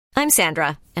I'm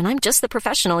Sandra, and I'm just the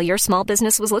professional your small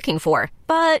business was looking for.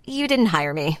 But you didn't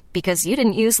hire me because you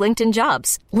didn't use LinkedIn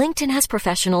Jobs. LinkedIn has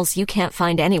professionals you can't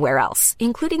find anywhere else,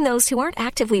 including those who aren't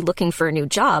actively looking for a new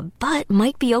job, but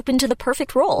might be open to the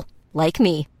perfect role, like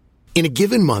me. In a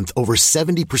given month, over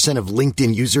 70% of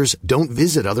LinkedIn users don't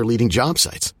visit other leading job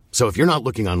sites. So if you're not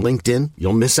looking on LinkedIn,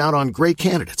 you'll miss out on great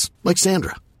candidates like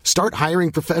Sandra. Start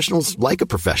hiring professionals like a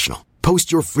professional.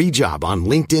 Post your free job on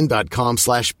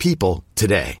linkedin.com/people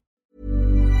today.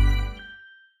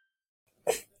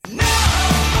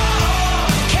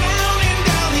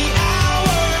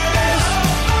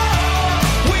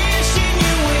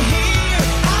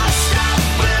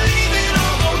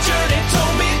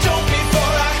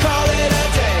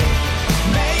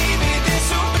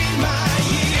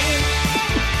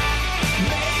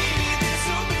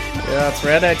 It's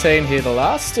round 18 here, the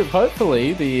last of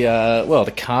hopefully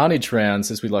the carnage rounds,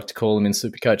 as we like to call them in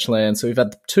Supercoach land. So we've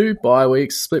had 2 bye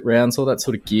weeks, split rounds, all that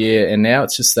sort of gear, and now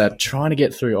it's just that trying to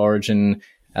get through Origin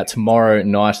tomorrow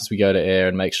night as we go to air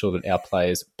and make sure that our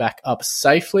players back up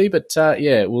safely. But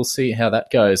we'll see how that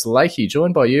goes. Lakey,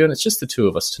 joined by you, and it's just the two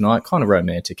of us tonight. Kind of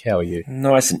romantic. How are you?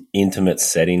 Nice and intimate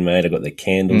setting, mate. I've got the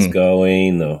candles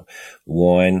going, the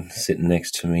wine sitting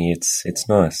next to me. It's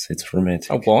nice. It's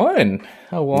romantic. A wine.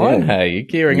 Yeah. Hey, you're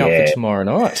gearing up for tomorrow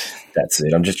night. That's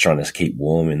it. I'm just trying to keep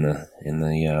warm in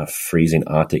the freezing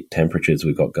Arctic temperatures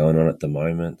we've got going on at the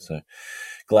moment. So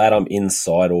glad I'm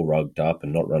inside all rugged up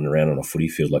and not running around on a footy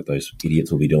field like those idiots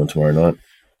will be doing tomorrow night.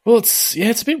 Well, it's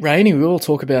a bit rainy. We all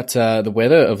talk about the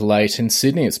weather of late in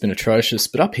Sydney. It's been atrocious.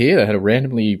 But up here, they had a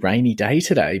randomly rainy day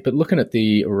today. But looking at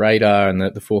the radar and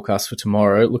the forecast for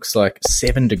tomorrow, it looks like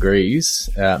 7 degrees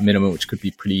minimum, which could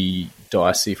be pretty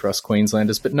dicey for us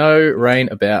Queenslanders. But no rain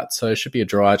about, so it should be a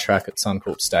dry track at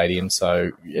Suncorp Stadium.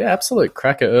 So, yeah, absolute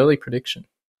cracker early prediction.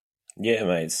 Yeah,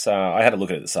 mate. I had a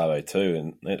look at it this Savo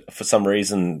too, and for some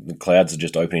reason the clouds are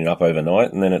just opening up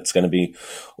overnight, and then it's going to be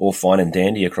all fine and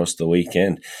dandy across the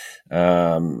weekend.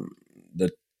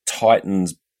 The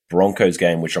Titans-Broncos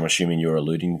game, which I'm assuming you're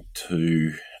alluding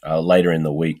to, later in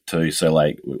the week too. So,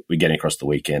 we're getting across the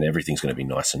weekend. Everything's going to be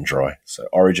nice and dry. So,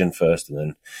 Origin first, and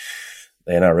then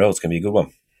the NRL. It's going to be a good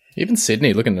one. Even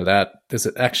Sydney, looking at that, there's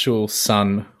an actual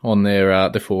sun on their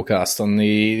the forecast on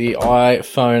the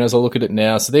iPhone as I look at it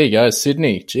now. So there you go,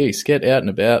 Sydney. Geez, get out and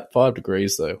about. 5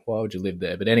 degrees though. Why would you live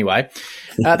there? But anyway,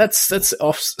 that's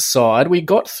offside. We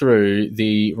got through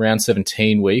the round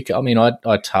 17 week. I mean, I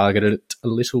targeted it a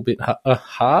little bit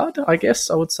hard, I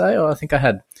guess I would say. I think I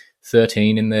had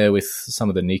 13 in there with some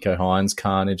of the Nico Hines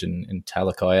carnage and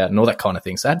Talakai out and all that kind of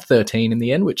thing. So I had 13 in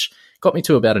the end, which got me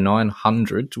to about a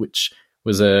 900, which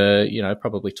was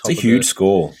probably top. It's a huge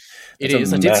score. It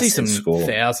is. I did see some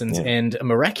thousands and a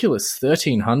miraculous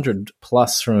 1,300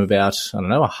 plus from about,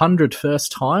 100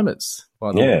 first timers.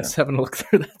 By the way, just having a look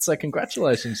through that. So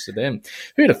congratulations to them.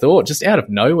 Who'd have thought? Just out of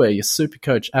nowhere, your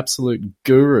Supercoach absolute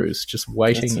gurus just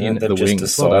waiting in the wings. They've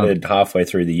just decided halfway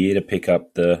through the year to pick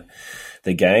up the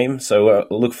game. So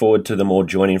look forward to them all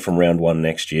joining from round 1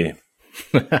 next year.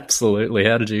 Absolutely.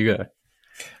 How did you go?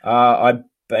 I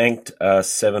banked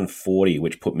 740,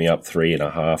 which put me up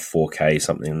 3.5, 4K,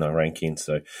 something in the ranking.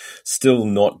 So still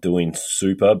not doing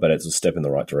super, but it's a step in the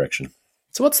right direction.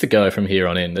 So what's the go from here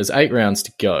on in? There's 8 rounds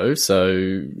to go.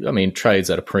 So, trades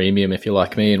at a premium if you're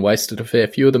like me and wasted a fair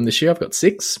few of them this year. I've got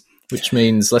 6, which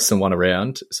means less than 1 a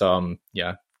round. So I'm,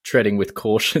 treading with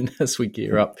caution as we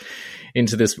gear up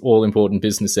into this all-important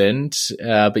business end.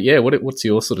 What's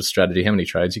your sort of strategy? How many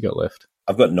trades you got left?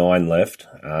 I've got 9 left,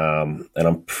 and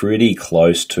I'm pretty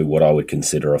close to what I would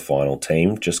consider a final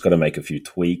team. Just got to make a few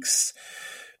tweaks.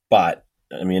 But,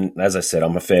 as I said,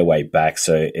 I'm a fair way back,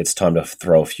 so it's time to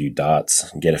throw a few darts,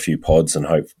 get a few pods, and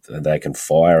hope that they can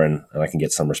fire and I can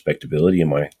get some respectability in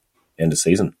my end of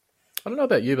season. I don't know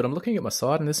about you, but I'm looking at my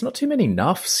side and there's not too many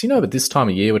nuffs. But this time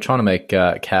of year, we're trying to make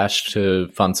cash to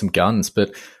fund some guns,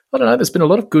 but I don't know, there's been a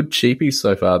lot of good cheapies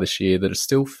so far this year that are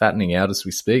still fattening out as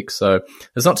we speak. So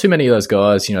there's not too many of those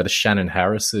guys, the Shannon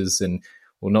Harrises and,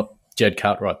 well, not Jed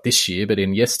Cartwright this year, but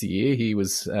in yesteryear, he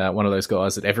was one of those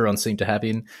guys that everyone seemed to have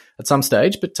in at some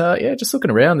stage. But just looking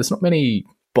around, there's not many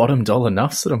bottom dollar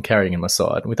nuffs that I'm carrying in my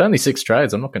side. With only 6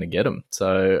 trades, I'm not going to get them.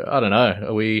 So I don't know.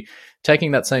 Are we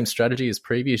taking that same strategy as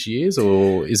previous years,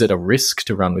 or is it a risk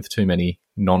to run with too many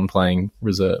non-playing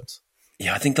reserves?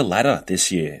 Yeah, I think the latter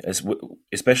this year,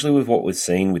 especially with what we've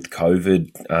seen with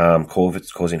COVID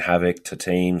causing havoc to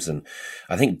teams, and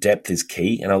I think depth is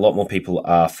key, and a lot more people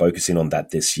are focusing on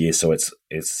that this year. So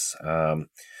it's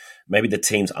maybe the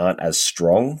teams aren't as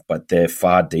strong, but they're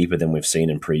far deeper than we've seen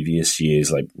in previous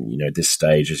years. Like, this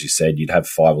stage, as you said, you'd have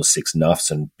 5 or 6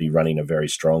 nuffs and be running a very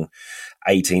strong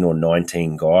 18 or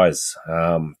 19 guys.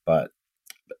 But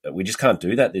we just can't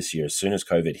do that this year. As soon as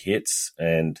COVID hits,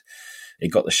 and it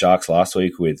got the Sharks last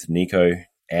week with Nico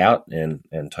out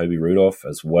and Toby Rudolph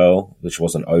as well, which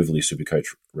wasn't overly Supercoach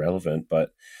relevant,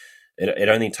 but it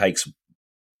only takes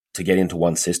to get into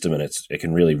one system, and it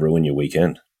can really ruin your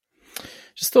weekend.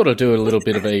 Just thought I'd do a little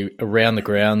bit of a around the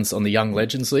grounds on the Young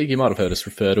Legends League. You might have heard us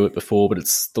refer to it before, but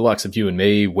it's the likes of you and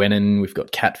me, Wennon. We've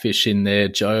got Catfish in there,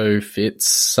 Joe, Fitz,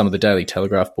 some of the Daily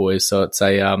Telegraph boys. So it's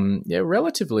a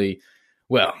relatively,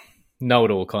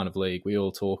 know-it-all kind of league. We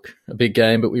all talk a big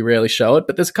game, but we rarely show it.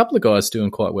 But there's a couple of guys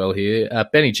doing quite well here.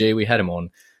 Benny G, we had him on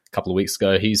a couple of weeks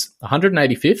ago. He's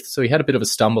 185th, so he had a bit of a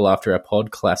stumble after our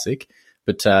pod classic,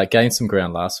 but gained some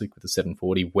ground last week with the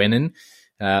 740. Wennon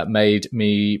made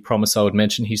me promise I would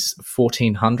mention he's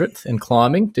 1400th and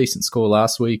climbing. Decent score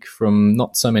last week from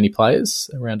not so many players,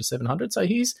 around a 700. So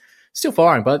he's still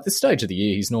firing, but at this stage of the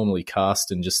year, he's normally cast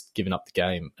and just given up the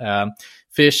game.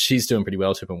 Fish, he's doing pretty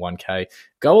well, 2.1K.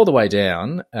 Go all the way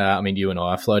down. You and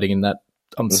I are floating in that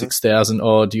 6,000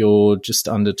 odd. You're just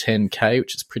under 10K,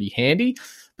 which is pretty handy.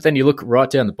 But then you look right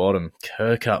down the bottom.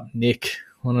 Kirkup, Nick,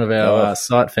 one of our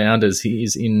site founders, he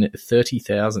is in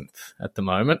 30,000th at the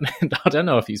moment. And I don't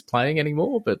know if he's playing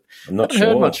anymore, but I'm not haven't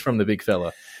heard much from the big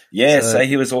fella. Yeah, so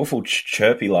he was awful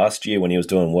chirpy last year when he was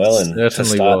doing well, and to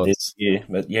start this year.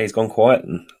 But yeah, he's gone quiet.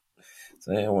 And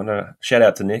so I want to shout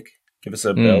out to Nick. Give us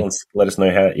a bell and let us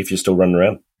know if you're still running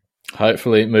around.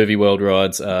 Hopefully, Movie World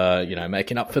Rides are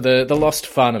making up for the lost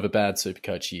fun of a bad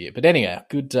Supercoach year. But anyhow,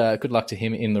 good luck to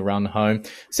him in the run home.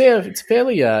 So yeah, it's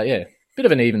fairly bit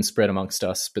of an even spread amongst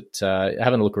us. But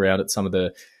having a look around at some of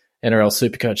the NRL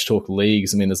Supercoach Talk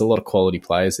leagues, there's a lot of quality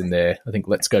players in there. I think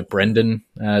Let's Go Brendan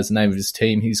is the name of his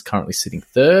team. He's currently sitting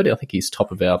third. I think he's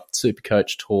top of our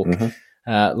Supercoach Talk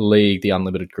league, the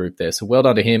Unlimited group there. So well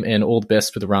done to him, and all the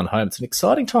best for the run home. It's an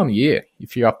exciting time of year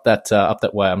if you're up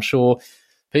that way. I'm sure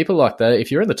people like that,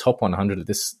 if you're in the top 100 at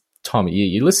this time of year,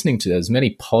 you're listening to as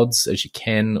many pods as you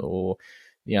can, or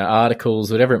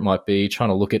articles, whatever it might be, trying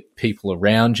to look at people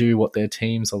around you, what their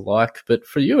teams are like. But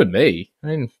for you and me,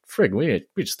 we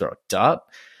just throw a dart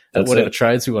at whatever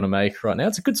trades we want to make right now.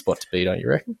 It's a good spot to be, don't you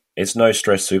reckon? It's no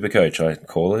stress Supercoach, I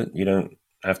call it. You don't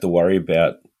have to worry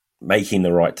about making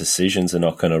the right decisions. Are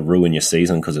not going to ruin your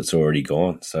season because it's already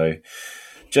gone. So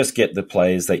just get the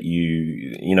players that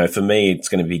for me, it's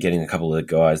going to be getting a couple of the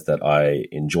guys that I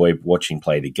enjoy watching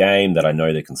play the game, that I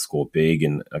know they can score big,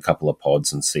 and a couple of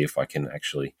pods, and see if I can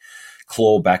actually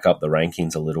claw back up the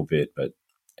rankings a little bit. But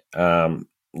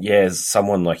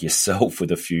someone like yourself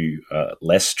with a few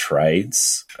less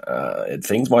trades,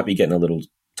 things might be getting a little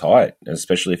tight,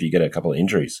 especially if you get a couple of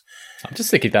injuries. I'm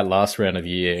just thinking that last round of the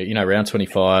year, round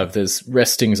 25, there's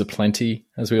restings aplenty,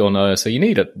 as we all know. So you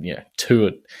need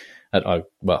two I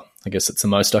guess it's the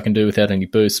most I can do without any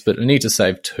boosts, but I need to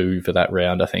save 2 for that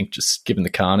round, I think, just given the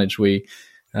carnage we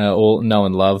all know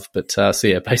and love. But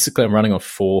basically I'm running on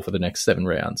 4 for the next 7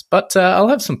 rounds. But I'll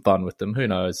have some fun with them. Who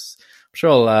knows? I'm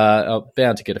sure I'll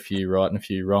bound to get a few right and a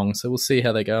few wrong, so we'll see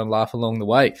how they go and laugh along the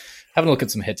way. Having a look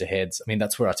at some head-to-heads.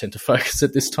 That's where I tend to focus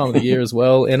at this time of the year as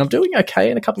well, and I'm doing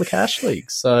okay in a couple of cash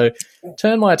leagues. So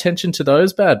turn my attention to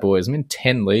those bad boys. I'm in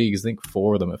 10 leagues. I think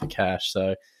 4 of them are for cash,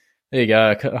 so there you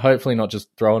go. Hopefully not just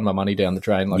throwing my money down the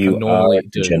drain like I normally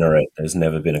do. Degenerate. There's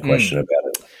never been a question about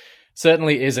it.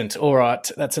 Certainly isn't. All right,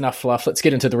 that's enough fluff. Let's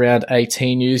get into the round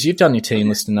 18 news. You've done your team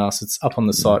list and us. It's up on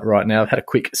the site right now. I've had a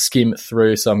quick skim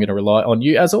through, so I'm going to rely on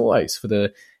you, as always, for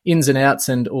the ins and outs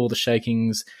and all the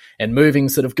shakings and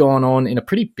movings that have gone on in a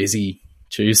pretty busy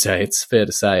Tuesday, it's fair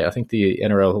to say. I think the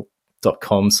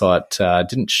NRL.com site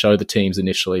didn't show the teams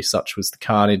initially, such was the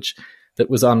carnage that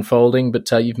was unfolding,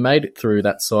 but you've made it through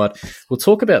that side. We'll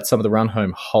talk about some of the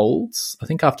run-home holds. I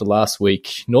think after last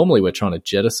week, normally we're trying to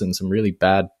jettison some really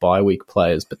bad bye-week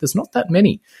players, but there's not that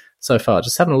many so far.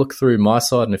 Just having a look through my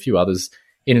side and a few others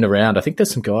in and around, I think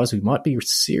there's some guys we might be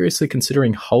seriously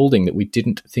considering holding that we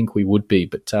didn't think we would be,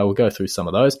 but we'll go through some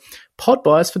of those. Pod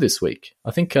buys for this week.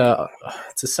 I think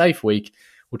it's a safe week.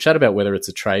 We'll chat about whether it's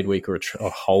a trade week or a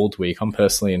hold week. I'm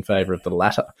personally in favour of the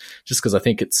latter, just because I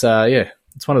think it's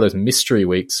one of those mystery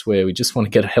weeks where we just want to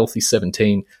get a healthy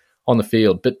 17 on the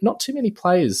field, but not too many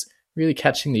players really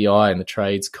catching the eye in the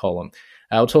trades column.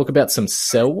 I'll talk about some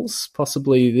sells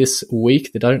possibly this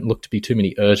week. There don't look to be too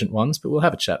many urgent ones, but we'll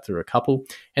have a chat through a couple.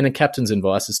 And then captain's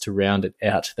advices to round it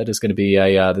out. That is going to be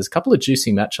there's a couple of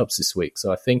juicy matchups this week.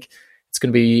 So I think it's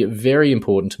going to be very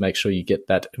important to make sure you get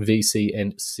that VC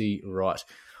and C right.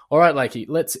 All right, Lakey,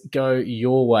 let's go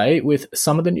your way with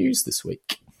some of the news this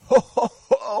week.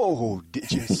 Oh,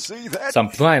 did you see that? So I'm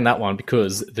playing that one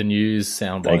because the news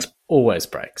soundbite always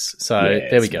breaks. So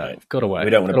there we go. Mate. Got away. We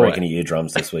don't want to break any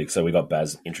eardrums this week, so we got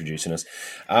Baz introducing us.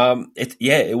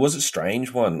 It was a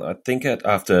strange one. I think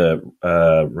after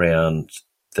round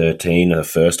 13 of the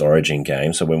first Origin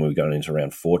game, so when we were going into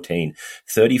round 14,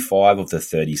 35 of the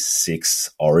 36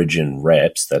 Origin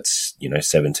reps, that's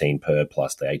 17 per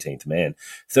plus the 18th man,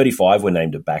 35 were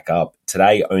named to back up.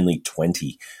 Today, only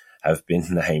 20 have been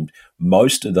named.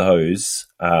 Most of those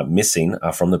missing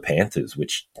are from the Panthers,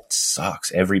 which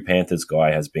sucks. Every Panthers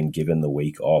guy has been given the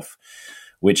week off,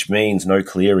 which means no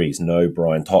Clearys, no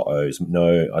Brian To'os,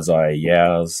 no Isaiah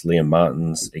Yowes, Liam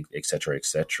Martins, etc.,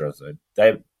 etc. So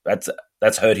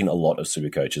that's hurting a lot of super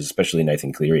coaches, especially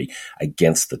Nathan Cleary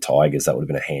against the Tigers. That would have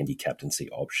been a handy captaincy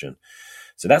option.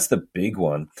 So that's the big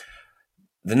one.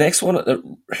 The next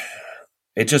one,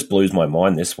 it just blows my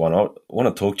mind, this one. I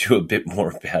want to talk to you a bit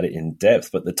more about it in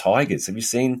depth, but the Tigers, have you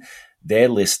seen their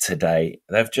list today?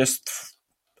 They've just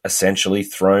essentially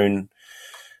thrown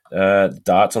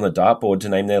darts on the dartboard to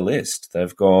name their list.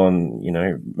 They've gone,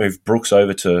 moved Brooks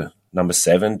over to number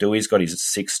 7. Dewey's got his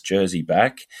 6th jersey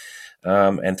back,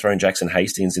 and thrown Jackson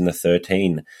Hastings in the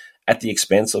 13 at the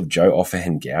expense of Joe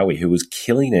Ofahengaue, who was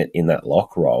killing it in that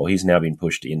lock role. He's now been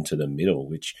pushed into the middle,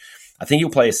 which I think he'll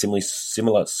play a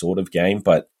similar sort of game,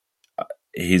 but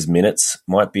his minutes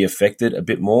might be affected a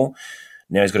bit more.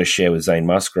 Now he's got to share with Zane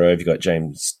Musgrove. You've got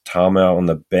James Tarmow on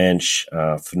the bench,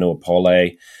 Fanua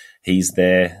Pole, he's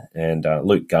there, and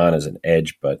Luke Garner's an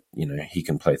edge, but he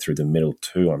can play through the middle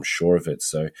too, I'm sure of it.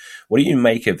 So what do you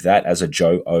make of that as a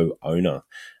Joe O owner?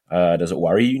 Does it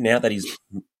worry you now that he's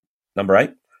number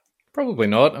 8? Probably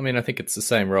not. I mean, I think it's the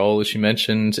same role as you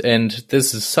mentioned, and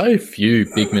there's so few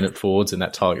big minute forwards in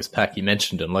that Tigers pack. You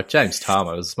mentioned them, like James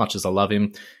Tarmow, as much as I love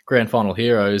him, grand final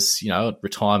heroes, at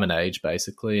retirement age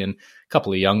basically, and a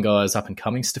couple of young guys up and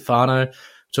coming. Stefano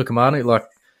Chukwumani, like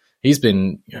he's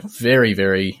been very,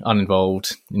 very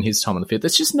uninvolved in his time on the field.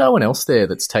 There's just no one else there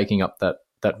that's taking up that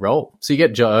role. So you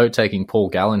get Joe taking Paul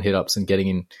Gallen hit-ups and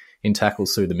getting in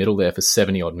tackles through the middle there for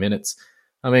 70-odd minutes.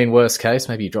 I mean, worst case,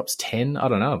 maybe he drops 10. I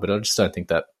don't know, but I just don't think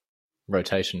that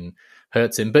rotation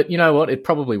hurts him. But you know what? It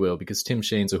probably will, because Tim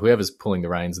Sheens or whoever's pulling the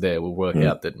reins there will work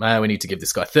out that, we need to give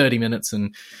this guy 30 minutes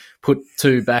and put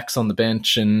 2 backs on the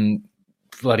bench and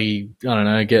bloody,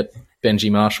 get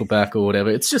Benji Marshall back or whatever.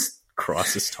 It's just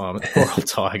crisis time at the poor old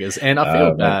Tigers. And I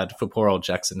feel bad for poor old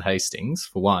Jackson Hastings,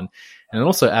 for one, and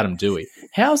also Adam Dewey.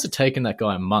 How has it taken that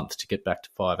guy a month to get back to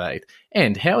 5'8"?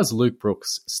 And how is Luke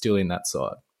Brooks still in that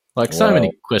side? Like, so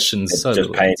many questions. It's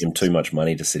just paying him too much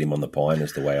money to sit him on the pine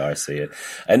is the way I see it.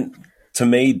 And to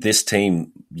me, this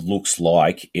team looks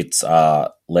like it's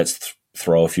let's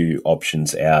throw a few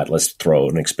options out. Let's throw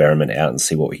an experiment out and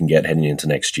see what we can get heading into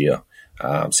next year.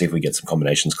 See if we get some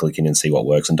combinations clicking and see what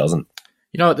works and doesn't.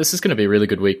 You know what? This is going to be a really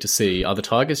good week to see. Are the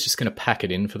Tigers just going to pack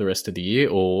it in for the rest of the year,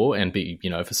 and be, for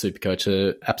Supercoach,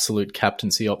 an absolute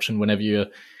captaincy option whenever you're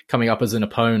coming up as an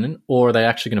opponent, or are they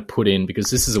actually going to put in, because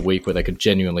this is a week where they could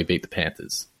genuinely beat the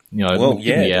Panthers? The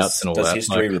outs and all does that.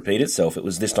 History repeat itself? It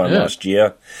was this time last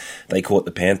year. They caught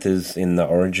the Panthers in the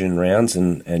Origin rounds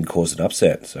and caused an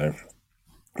upset. So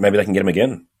maybe they can get them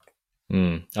again.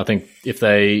 I think if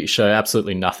they show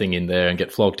absolutely nothing in there and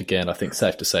get flogged again, I think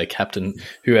safe to say captain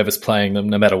whoever's playing them,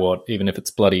 no matter what, even if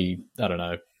it's bloody, I don't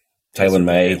know, Taylor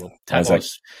May, Isaac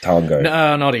Talango.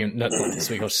 No, not this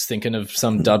week. I was just thinking of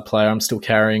some dud player I'm still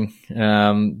carrying.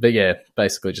 But yeah,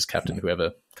 basically just captain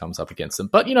whoever comes up against them.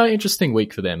 But, interesting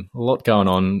week for them. A lot going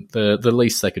on. The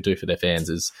least they could do for their fans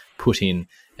is put in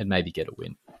and maybe get a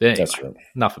win. Anyway, that's right.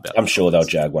 Enough about I'm sure they'll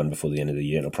jag one before the end of the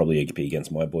year, and it'll probably be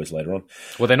against my boys later on.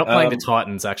 Well, they're not playing the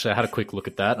Titans, actually. I had a quick look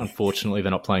at that. Unfortunately, they're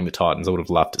not playing the Titans. I would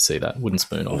have loved to see that. Wouldn't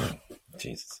spoon off.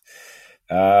 Jesus.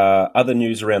 Other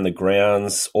news around the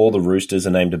grounds, all the Roosters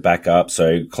are named to back up,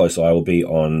 so close eye will be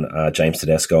on James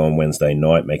Tedesco on Wednesday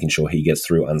night, making sure he gets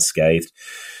through unscathed.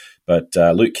 But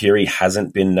Luke Keary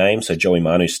hasn't been named, so Joey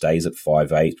Manu stays at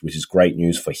 5'8", which is great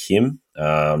news for him.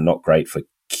 Not great for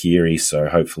Keary, so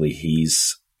hopefully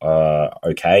he's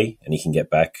okay and he can get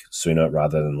back sooner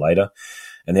rather than later.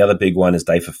 And the other big one is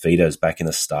Dave Fafita is back in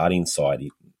the starting side.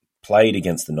 He played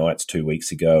against the Knights 2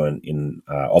 weeks ago and in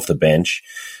off the bench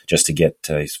just to get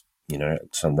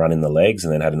some run in the legs,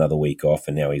 and then had another week off,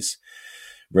 and now he's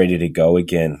ready to go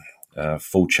again.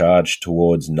 Full charge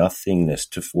towards nothingness,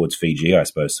 towards Fiji, I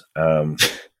suppose.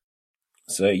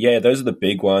 So yeah, those are the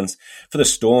big ones. For the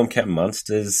Storm, Captain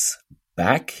Munster's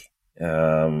back.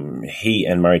 He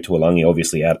and Murray Tuolangi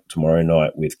obviously out tomorrow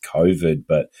night with COVID,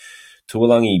 but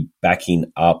Tuolangi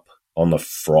backing up on the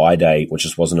Friday, which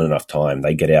just wasn't enough time.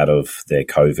 They get out of their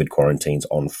COVID quarantines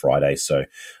on Friday, so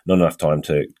not enough time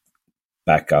to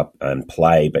back up and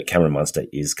play, but Cameron Munster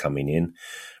is coming in.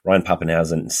 Ryan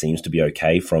Pappenhausen seems to be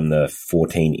okay from the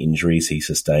 14 injuries he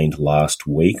sustained last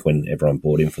week when everyone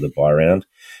bought him for the bye round.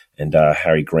 And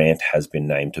Harry Grant has been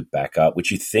named to back up, which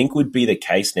you think would be the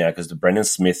case now because the Brendan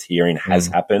Smith hearing has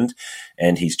happened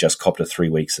and he's just copped a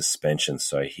 3-week suspension.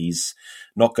 So he's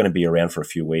not going to be around for a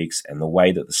few weeks. And the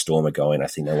way that the Storm are going, I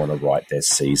think they want to right their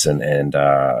season. And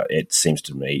it seems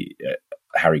to me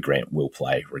Harry Grant will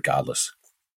play regardless.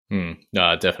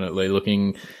 No, definitely.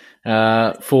 Looking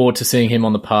forward to seeing him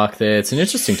on the park there. It's an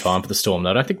interesting time for the Storm, though.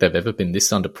 I don't think they've ever been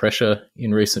this under pressure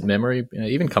in recent memory,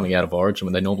 even coming out of Origin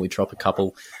when they normally drop a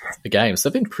couple of games.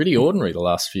 They've been pretty ordinary the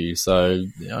last few, so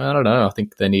I don't know. I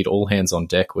think they need all hands on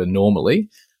deck where normally,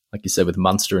 like you said, with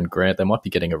Munster and Grant, they might be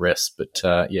getting a rest. But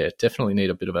definitely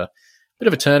need a bit of a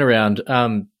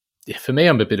turnaround. For me,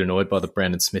 I'm a bit annoyed by the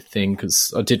Brandon Smith thing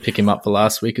because I did pick him up for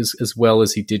last week as well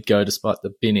as he did go despite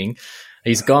the binning.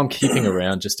 He's a guy I'm keeping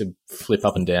around just to flip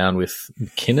up and down with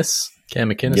Cam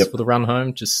McInnes for the run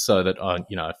home, just so that,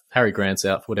 if Harry Grant's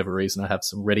out for whatever reason, I have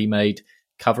some ready-made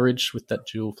coverage with that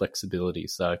dual flexibility.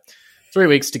 So 3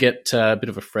 weeks to get a bit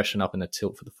of a freshen up in the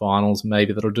tilt for the finals.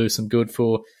 Maybe that'll do some good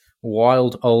for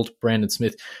wild old Brandon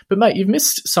Smith. But, mate, you've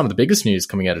missed some of the biggest news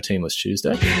coming out of Teamless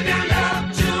Tuesday.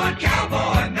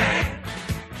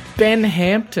 Ben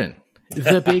Hampton.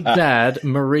 The big bad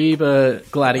Mariba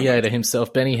gladiator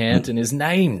himself, Benny Hampton, is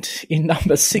named in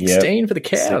number 16 for the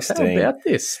Cows. 16. How about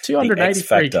this?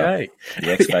 283K.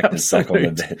 The X Factor stuck on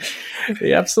the bench.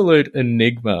 The absolute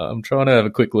enigma. I'm trying to have a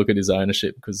quick look at his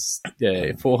ownership because,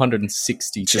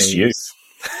 460 just teams.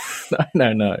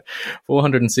 No.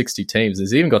 460 teams.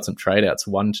 There's even got some trade-outs,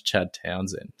 one to Chad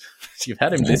Townsend. You've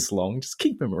had him this long, just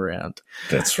keep him around.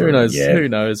 That's right. Who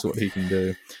knows what he can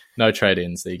do. No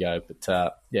trade-ins, there you go. But,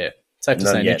 safe to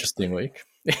say an interesting week.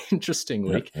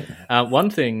 One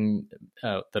thing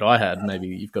that I had, maybe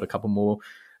you've got a couple more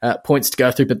points to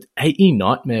go through, but AE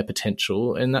Nightmare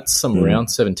potential, and that's some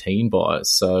round 17 buys.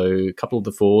 So a couple of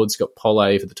the forwards, got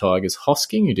Polay for the Tigers,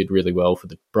 Hosking, who did really well for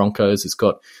the Broncos, has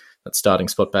got that starting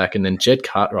spot back, and then Jed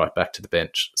Cartwright back to the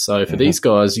bench. So for these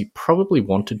guys, you probably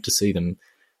wanted to see them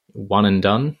one and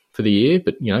done for the year,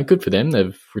 but, good for them.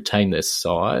 They've retained their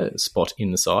spot in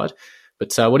the side.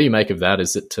 But what do you make of that?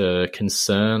 Is it a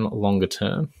concern longer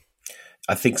term?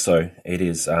 I think so. It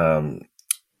is. I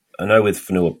know with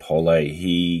Fanua Pole,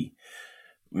 he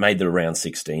made the round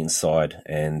 16 side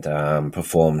and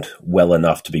performed well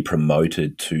enough to be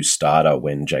promoted to starter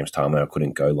when James Tamou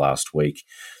couldn't go last week.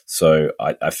 So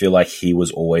I feel like he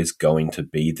was always going to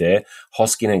be there.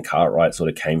 Hoskin and Cartwright sort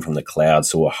of came from the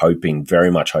clouds, so we're very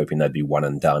much hoping they'd be one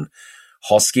and done.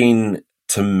 Hoskin,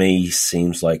 to me,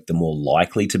 seems like the more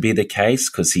likely to be the case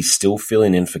because he's still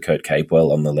filling in for Kurt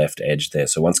Capewell on the left edge there.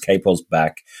 So once Capewell's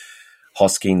back,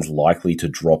 Hoskin's likely to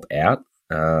drop out.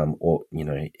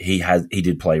 He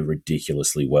did play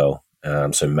ridiculously well.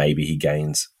 So maybe he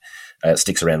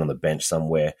sticks around on the bench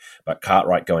somewhere. But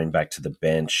Cartwright going back to the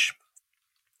bench,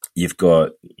 you've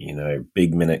got,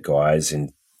 big minute guys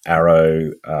in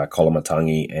Arrow,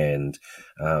 Kolomatangi and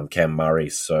Cam Murray.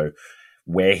 So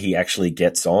where he actually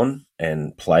gets on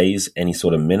and plays any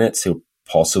sort of minutes, he'll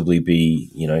possibly be,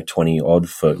 20 odd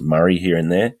for Murray here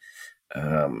and there.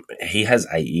 He has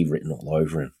AE written all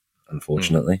over him,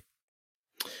 unfortunately.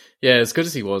 Yeah, as good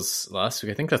as he was last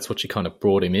week, I think that's what you kind of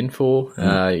brought him in for.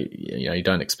 You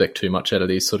don't expect too much out of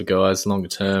these sort of guys longer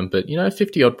term, but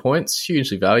 50 odd points,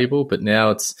 hugely valuable. But now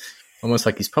it's almost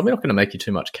like he's probably not going to make you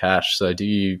too much cash. So do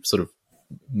you sort of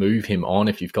move him on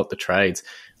if you've got the trades?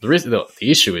 The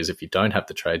issue is if you don't have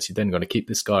the trades, you're then going to keep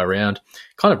this guy around.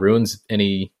 Kind of ruins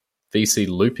any VC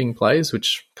looping plays,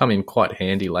 which come in quite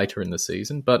handy later in the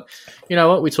season. But you know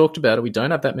what? We talked about it. We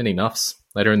don't have that many nuffs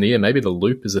later in the year. Maybe the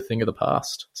loop is a thing of the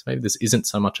past. So maybe this isn't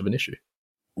so much of an issue.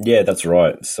 Yeah, that's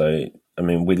right. So,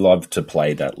 we'd love to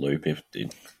play that loop. If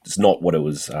it's not what it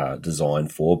was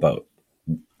designed for, but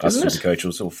us as a coach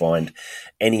will still find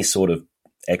any sort of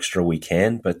extra we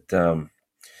can. But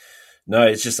no,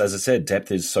 it's just, as I said,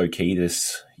 depth is so key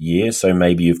this year. So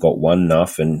maybe you've got one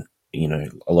nuff and,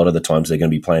 a lot of the times they're going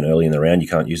to be playing early in the round. You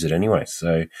can't use it anyway.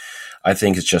 So I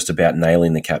think it's just about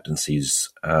nailing the captaincy's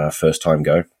first time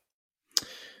go.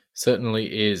 Certainly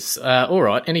is. All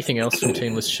right. Anything else from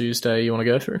Teamless Tuesday you want to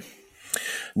go through?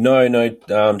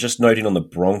 No. Just noting on the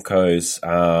Broncos,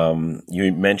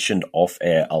 you mentioned off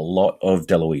air a lot of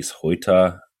Deloise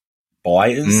Hoita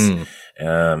buyers.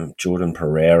 Jordan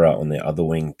Pereira on the other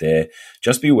wing there.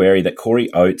 Just be wary that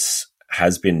Corey Oates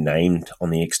has been named on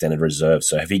the extended reserve.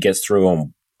 So if he gets through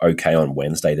on okay on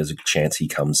Wednesday, there's a chance he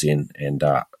comes in and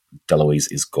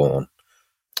Deluise is gone.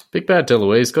 Big Bad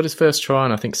Deluise got his first try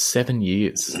in, I think, 7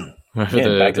 years over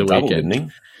the double, weekend. didn't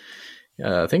he?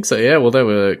 I think so, yeah. Well, they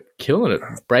were killing it.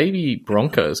 Brady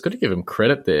Broncos, got to give them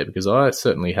credit there because I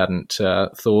certainly hadn't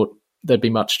thought there'd be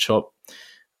much chop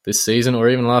this season or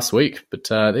even last week. But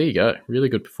there you go. Really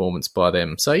good performance by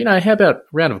them. So, how about a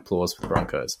round of applause for the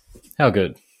Broncos? How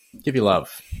good. Give your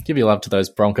love. Give your love to those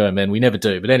Bronco men. We never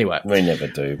do. But anyway. We never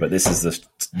do. But this is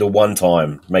the one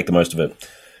time. Make the most of it.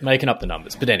 Making up the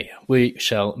numbers. But anyhow, we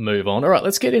shall move on. All right,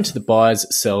 let's get into the buys,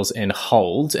 sells, and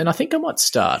holds. And I think I might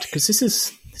start because this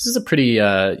is a pretty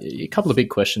a couple of big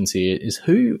questions here. Is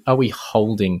who are we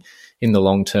holding in the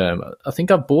long term? I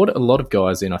think I've bought a lot of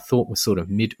guys in I thought were sort of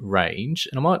mid-range,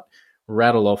 and I might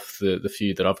rattle off the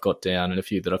few that I've got down and a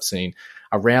few that I've seen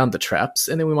around the traps,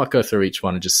 and then we might go through each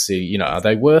one and just see, are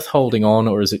they worth holding on,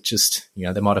 or is it just,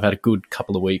 they might have had a good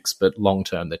couple of weeks, but long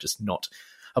term they're just not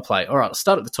a play. All right, I'll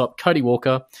start at the top. Cody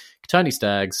Walker, Tony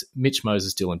Staggs, Mitch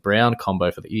Moses, Dylan Brown, combo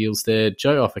for the Eels there,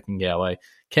 Joe Offakengawe,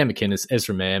 Cam McInnes,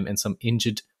 Ezra Mam, and some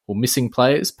injured or missing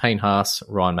players, Payne Haas,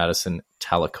 Ryan Madison,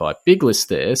 Talakai. Big list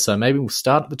there, so maybe we'll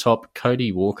start at the top,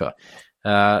 Cody Walker.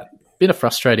 Been a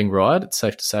frustrating ride, it's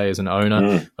safe to say, as an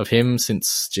owner of him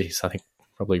since, I think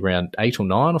probably around 8 or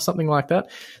 9 or something like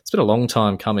that. It's been a long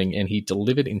time coming, and he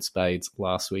delivered in spades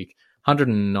last week.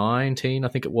 119, I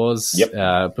think it was.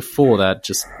 Yep. Before that,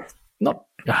 just not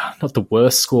the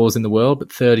worst scores in the world, but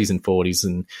 30s and 40s,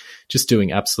 and just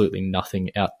doing absolutely nothing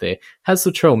out there. Has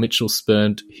Latrell Mitchell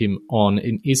spurned him on,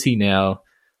 and is he now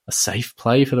a safe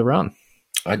play for the run?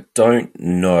 I don't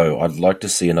know. I'd like to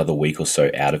see another week or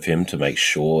so out of him to make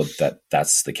sure that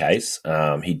that's the case.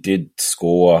 He did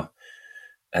score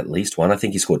at least one. I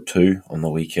think he scored 2 on the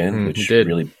weekend, which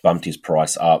really bumped his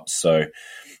price up. So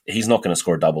he's not going to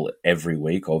score a double every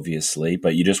week, obviously,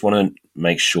 but you just want to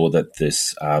make sure that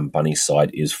this Bunny side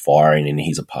is firing and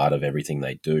he's a part of everything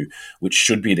they do, which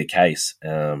should be the case.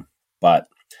 But,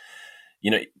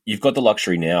 you've got the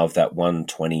luxury now of that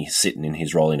 120 sitting in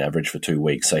his rolling average for 2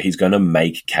 weeks. So he's going to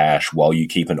make cash while you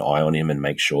keep an eye on him and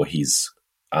make sure he's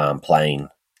playing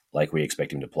like we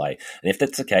expect him to play. And if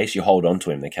that's the case, you hold on to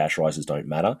him. The cash rises don't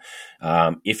matter.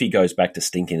 If he goes back to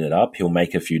stinking it up, he'll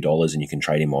make a few dollars and you can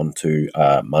trade him on to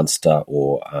Munster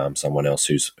or someone else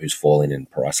who's fallen in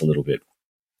price a little bit.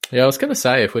 Yeah, I was going to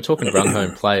say, if we're talking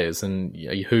run-home players and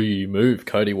who you move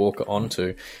Cody Walker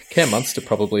onto, Cam Munster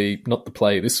probably not the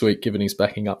play this week given he's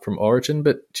backing up from Origin,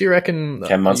 but do you reckon...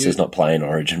 Cam Munster's not playing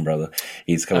Origin, brother.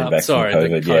 He's coming back from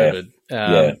COVID.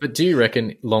 Yeah. But do you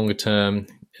reckon longer term,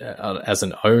 as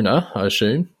an owner, I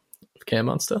assume, of Cam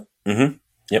Munster? Mm-hmm.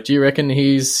 Yep. Do you reckon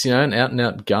he's an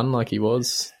out-and-out gun like he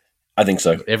was? I think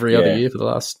so. Every other year for the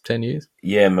last 10 years?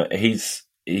 Yeah, he's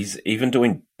even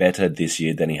doing better this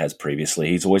year than he has previously.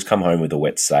 He's always come home with a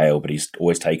wet sail, but he's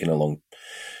always taken a long,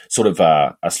 sort of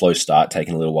a slow start,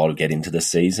 taking a little while to get into the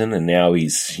season, and now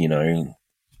he's,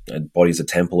 body's a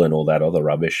temple and all that other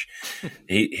rubbish.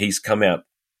 He's come out,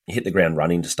 hit the ground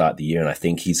running to start the year, and I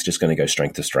think he's just going to go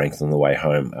strength to strength on the way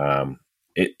home.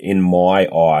 In my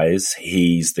eyes,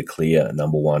 he's the clear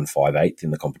number 1 5/8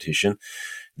 in the competition.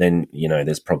 Then,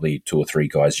 there's probably 2 or 3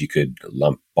 guys you could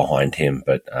lump behind him,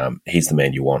 but he's the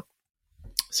man you want.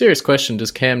 Serious question.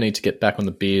 Does Cam need to get back on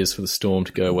the beers for the Storm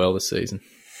to go well this season?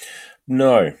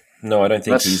 No, I don't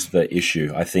think he's the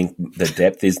issue. I think the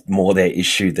depth is more their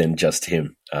issue than just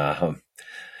him.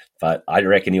 But I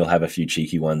reckon he'll have a few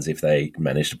cheeky ones if they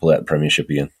manage to pull out the premiership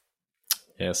again.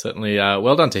 Yeah, certainly.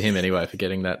 Well done to him anyway for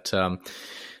getting that,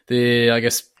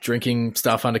 drinking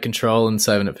stuff under control and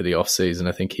saving it for the off-season.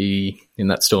 I think he, in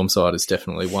that Storm side, is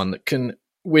definitely one that can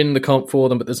win the comp for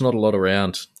them, but there's not a lot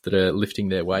around that are lifting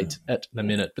their weight at the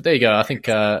minute. But there you go. I think,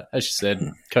 as you said,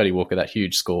 Cody Walker, that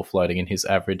huge score floating in his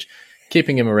average,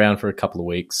 keeping him around for a couple of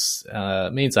weeks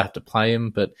means I have to play him,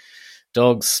 but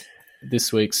Dogs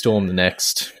this week, Storm the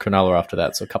next, Cronulla after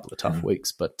that, so a couple of tough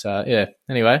weeks. But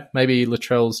anyway, maybe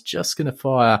Latrell's just going to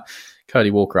fire Cody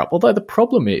Walker up. Although the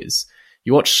problem is,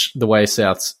 you watch the way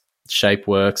South's shape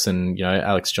works and,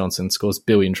 Alex Johnson scores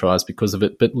billion tries because of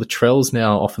it, but Latrell's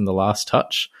now often the last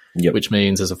touch, which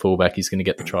means as a fullback, he's going to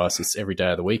get the try assists every day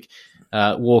of the week.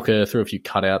 Walker threw a few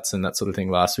cutouts and that sort of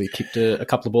thing last week, kicked a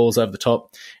couple of balls over the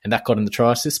top, and that got him the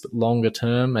try assist, but longer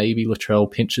term, maybe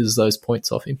Latrell pinches those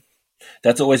points off him.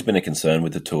 That's always been a concern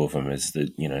with the two of them is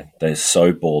that, they're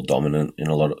so ball dominant in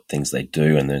a lot of things they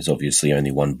do, and there's obviously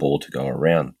only one ball to go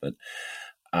around. But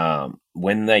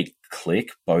when they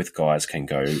click, both guys can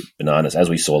go bananas, as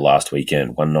we saw last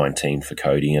weekend, 119 for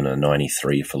Cody and a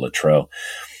 93 for Latrell.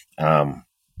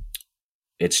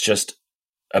 It's just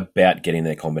about getting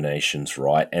their combinations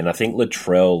right. And I think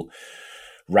Latrell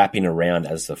wrapping around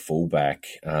as the fullback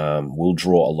will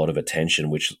draw a lot of attention,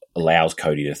 which allows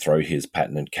Cody to throw his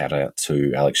patented cat out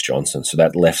to Alex Johnson. So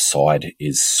that left side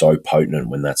is so potent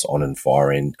when that's on and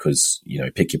firing because,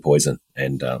 pick your poison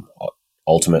and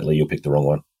ultimately you'll pick the wrong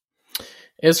one.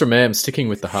 Ezra Mam, sticking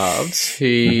with the halves,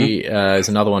 he is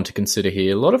another one to consider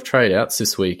here. A lot of trade outs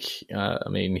this week.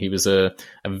 He was a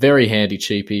very handy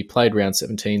cheapie, played round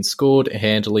 17, scored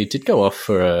handily, did go off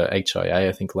for a HIA,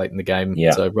 I think, late in the game,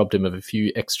 so robbed him of a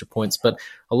few extra points. But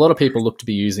a lot of people look to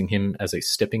be using him as a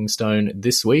stepping stone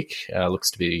this week. Looks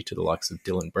to be to the likes of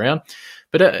Dylan Brown.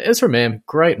 But Ezra Mam,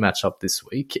 great matchup this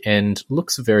week and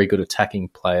looks a very good attacking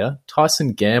player.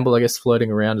 Tyson Gamble, I guess, floating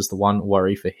around is the one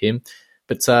worry for him.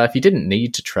 But if you didn't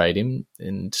need to trade him,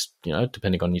 and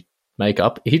depending on your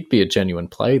makeup, he'd be a genuine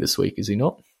play this week, is he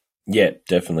not? Yeah,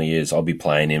 definitely is. I'll be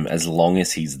playing him as long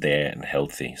as he's there and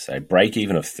healthy. So break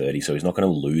even of 30, so he's not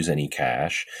going to lose any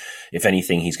cash. If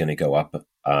anything, he's going to go up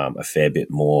a fair bit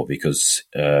more because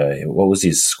what was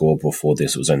his score before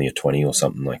this? It was only a 20 or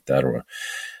something like that, or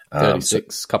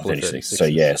 36, couple of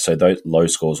 36. So those low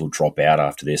scores will drop out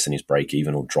after this, and his break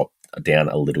even will drop down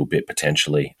a little bit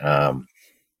potentially.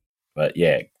 But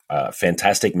yeah,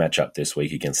 fantastic matchup this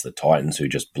week against the Titans, who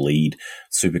just bleed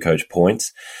Supercoach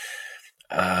points.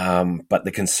 But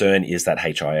the concern is that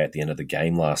HIA at the end of the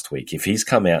game last week. If he's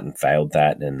come out and failed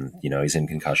that and, he's in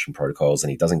concussion protocols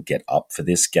and he doesn't get up for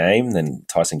this game, then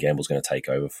Tyson Gamble's going to take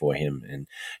over for him. And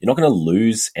you're not going to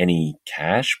lose any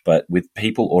cash, but with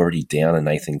people already down and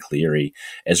Nathan Cleary,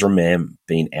 Ezra Mam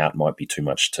being out might be too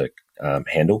much to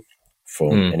handle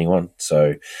for anyone.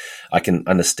 So I can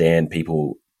understand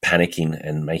people panicking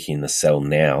and making the sell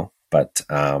now, but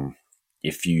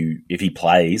if he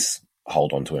plays,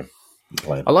 hold on to him.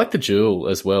 I like the dual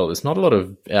as well. There's not a lot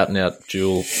of out-and-out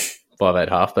dual 5'8"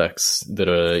 halfbacks that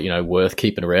are worth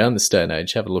keeping around this day and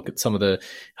age. Have a look at some of the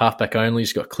halfback only.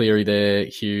 You've got Cleary there,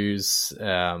 Hughes,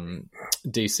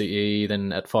 DCE.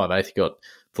 Then at 5'8", you got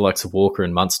the likes of Walker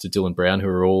and Munster, Dylan Brown, who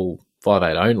are all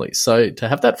 5'8" only. So to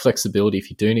have that flexibility, if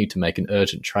you do need to make an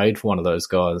urgent trade for one of those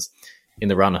guys in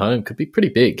the run home, could be pretty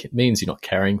big. It means you're not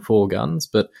carrying 4 guns,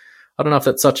 but I don't know if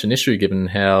that's such an issue given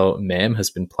how Mam has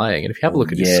been playing. And if you have a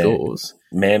look at his scores...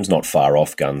 Mam's not far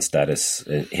off gun status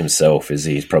himself, is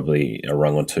he? He's probably a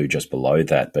rung or two just below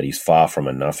that, but he's far from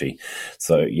a nuffy.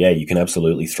 So, yeah, you can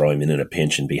absolutely throw him in a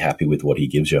pinch and be happy with what he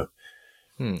gives you.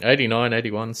 89,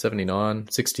 81, 79,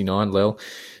 69, Lel.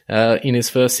 In his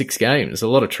first 6 games, a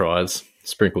lot of tries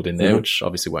sprinkled in there, which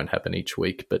obviously won't happen each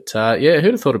week. But who'd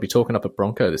have thought I'd be talking up a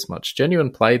Bronco this much?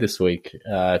 Genuine play this week.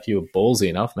 If you were ballsy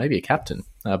enough, maybe a captain.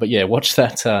 But yeah, watch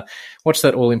that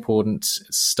all-important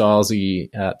Stylesy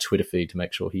Twitter feed to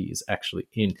make sure he is actually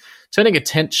in. Turning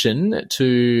attention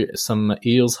to some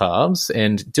Eels halves,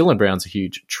 and Dylan Brown's a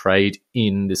huge trade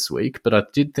in this week, but I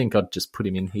did think I'd just put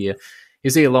him in here.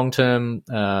 Is he a long-term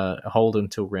hold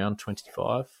until round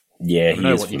 25? Yeah, he is. I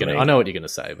know what you're going to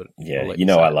say, but yeah,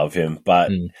 I love him.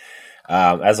 But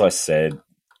as I said,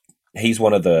 he's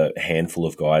one of the handful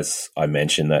of guys I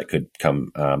mentioned that could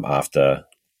come after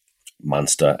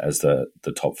Munster as the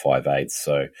top 5'8".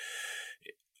 So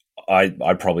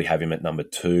I'd probably have him at number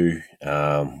 2.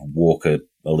 Walker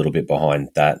a little bit behind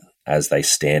that as they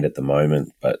stand at the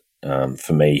moment. But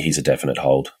for me, he's a definite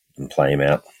hold and play him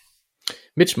out.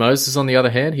 Mitch Moses, on the other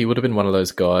hand, he would have been one of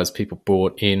those guys people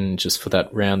brought in just for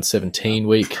that round 17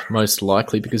 week, most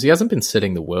likely, because he hasn't been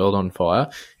setting the world on fire.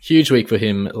 Huge week for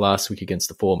him last week against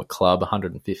the former club,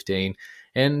 115.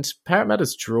 And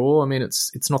Parramatta's draw,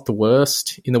 it's not the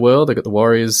worst in the world. They've got the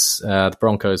Warriors, the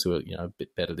Broncos, who are a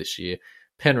bit better this year.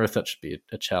 Penrith, that should be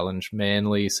a challenge.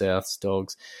 Manly, Souths,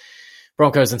 Dogs,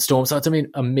 Broncos and Storm. So it's,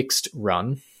 a mixed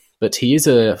run. But he is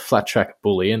a flat track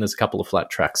bully, and there's a couple of flat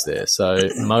tracks there. So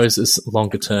Moses,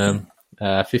 longer term,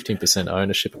 15%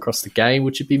 ownership across the game.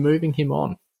 Would you be moving him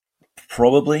on?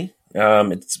 Probably.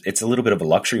 It's a little bit of a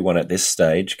luxury one at this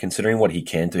stage, considering what he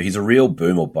can do. He's a real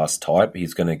boom or bust type.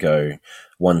 He's going to go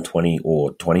 120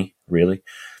 or 20, really.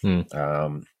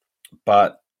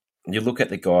 But you look at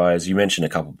the guys, you mentioned a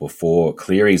couple before.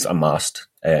 Cleary's a must.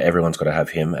 Everyone's got to have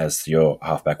him as your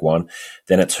halfback 1.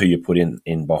 Then it's who you put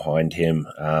in behind him.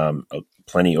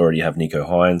 Plenty already have Nico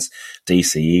Hines.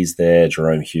 DCE's there,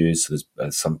 Jerome Hughes. So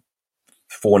there's some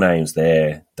 4 names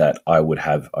there that I would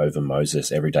have over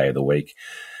Moses every day of the week.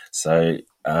 So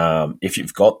if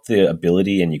you've got the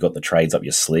ability and you've got the trades up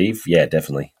your sleeve, yeah,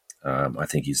 definitely. I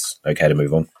think he's okay to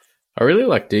move on. I really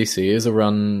like DC as a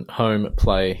run home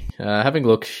play. Having a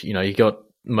look, you got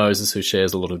Moses, who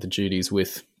shares a lot of the duties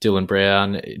with Dylan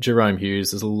Brown, Jerome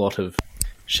Hughes. There's a lot of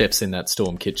chefs in that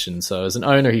Storm kitchen. So as an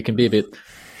owner, he can be a bit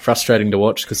frustrating to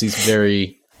watch because he's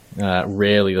very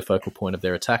rarely the focal point of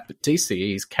their attack. But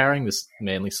DCE is carrying this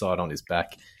Manly side on his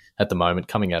back at the moment,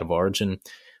 coming out of Origin.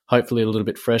 Hopefully a little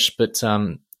bit fresh, but I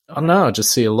don't know. I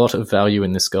just see a lot of value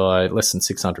in this guy, less than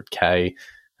 600k.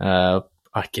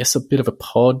 I guess a bit of a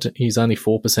pod. He's only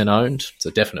 4% owned. It's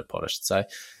a definite pod, I should say.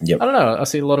 Yep. I don't know. I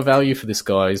see a lot of value for this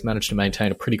guy. He's managed to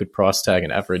maintain a pretty good price tag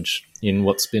and average in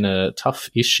what's been a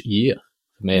tough-ish year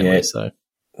for Manly. Yeah. So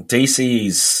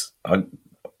DC's, I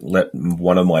let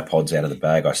one of my pods out of the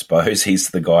bag, I suppose.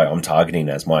 He's the guy I'm targeting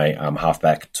as my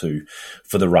halfback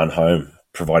for the run home,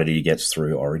 provided he gets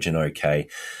through Origin okay.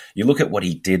 You look at what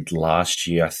he did last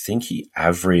year. I think he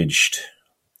averaged,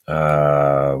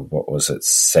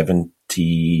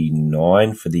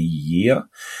 79 for the year,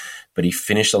 but he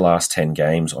finished the last 10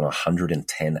 games on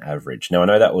 110 average. Now, I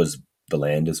know that was the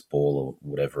Landers ball or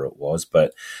whatever it was,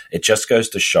 but it just goes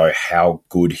to show how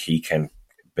good he can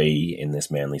be in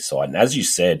this Manly side. And as you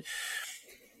said,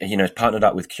 partnered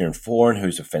up with Kieran Foran,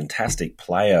 who's a fantastic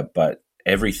player, but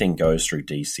everything goes through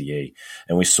DCE.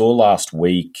 And we saw last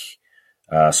Manly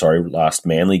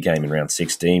game in round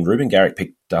 16, Ruben Garrick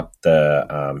picked up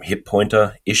the hip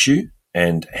pointer issue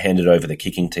and handed over the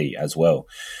kicking tee as well.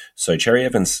 So Cherry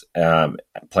Evans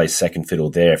plays second fiddle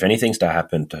there. If anything's to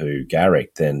happen to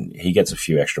Garrick, then he gets a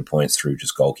few extra points through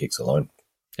just goal kicks alone.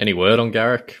 any word on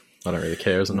Garrick? I don't really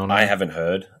care as a non. I haven't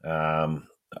heard,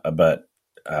 but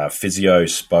Physio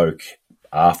spoke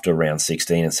after round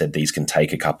 16 and said these can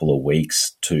take a couple of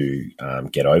weeks to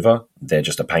get over. They're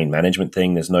just a pain management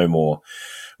thing. There's no more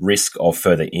risk of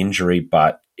further injury,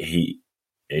 but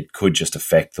it could just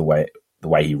affect the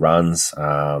way he runs,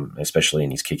 especially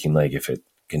in his kicking leg if it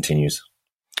continues.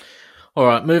 All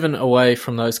right, moving away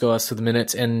from those guys for the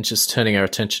minute and just turning our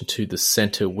attention to the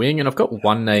centre wing. And I've got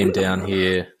one name down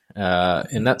here,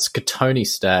 and that's Kotoni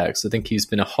Staggs. I think he's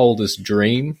been a holder's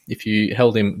dream. If you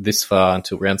held him this far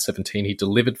until round 17, he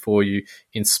delivered for you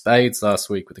in spades last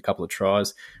week with a couple of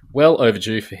tries. Well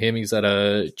overdue for him. He's at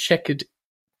a checkered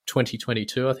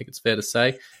 2022, I think it's fair to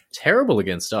say. Terrible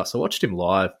against us. I watched him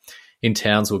live in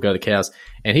Townsville Go the Cows,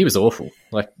 and he was awful.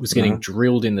 Was getting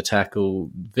drilled in the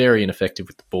tackle, very ineffective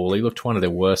with the ball. He looked one of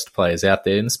their worst players out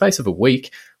there in the space of a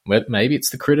week. Maybe it's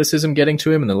the criticism getting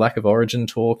to him and the lack of Origin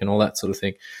talk and all that sort of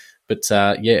thing. But,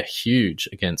 huge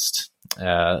against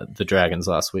the Dragons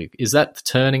last week. Is that the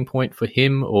turning point for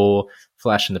him, or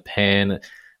flash in the pan,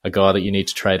 a guy that you need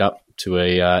to trade up to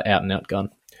a out-and-out gun?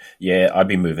 Yeah, I'd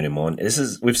be moving him on.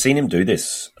 We've seen him do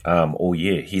this all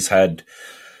year. He's had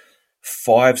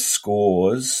 5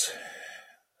 scores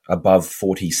above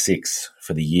 46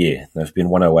 for the year. There's been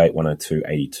 108, 102,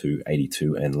 82,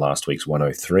 82, and last week's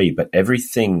 103. But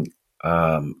everything,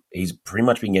 he's pretty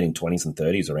much been getting 20s and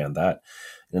 30s around that.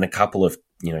 And a couple of,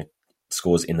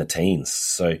 scores in the teens.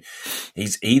 So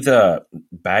he's either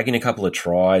bagging a couple of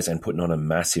tries and putting on a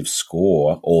massive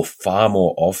score, or far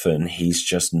more often he's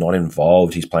just not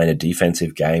involved. He's playing a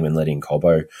defensive game and letting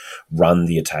Cobbo run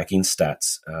the attacking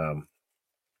stats.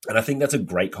 And I think that's a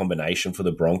great combination for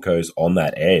the Broncos on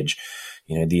that edge,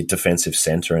 the defensive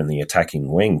center and the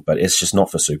attacking wing, but it's just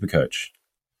not for Supercoach.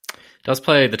 Does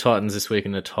play the Titans this week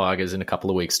and the Tigers in a couple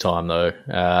of weeks' time, though.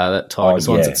 That Tigers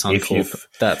one's at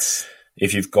Suncorp.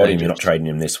 If you've got him, you're not trading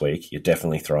him this week. You're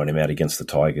definitely throwing him out against the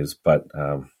Tigers, but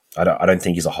I don't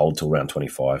think he's a hold till round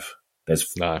 25.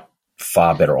 There's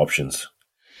far better options.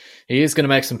 He is going to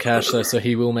make some cash, though, so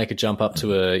he will make a jump up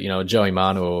to a Joey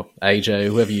Manu or AJ,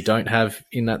 whoever you don't have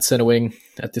in that centre wing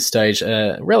at this stage.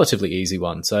 A relatively easy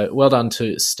one. So well done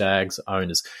to Staggs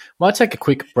owners. Might take a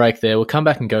quick break there. We'll come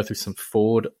back and go through some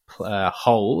forward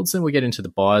holds, and we'll get into the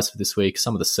buys for this week,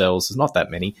 some of the sells, there's not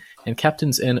that many, and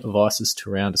captains and vices to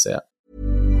round us out.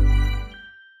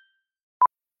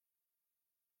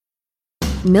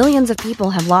 Millions of people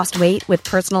have lost weight with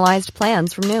personalized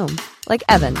plans from Noom. Like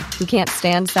Evan, who can't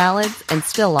stand salads and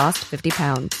still lost 50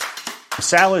 pounds.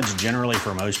 Salads generally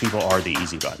for most people are the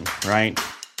easy button, right?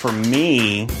 For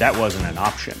me, that wasn't an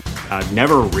option. I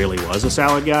never really was a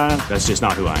salad guy. That's just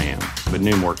not who I am. But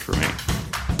Noom worked for me.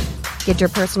 Get your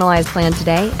personalized plan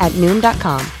today at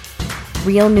Noom.com.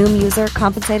 Real Noom user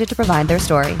compensated to provide their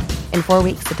story. In 4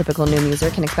 weeks, the typical Noom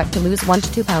user can expect to lose 1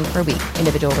 to 2 pounds per week.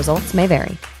 Individual results may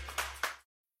vary.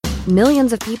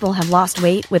 Millions of people have lost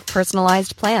weight with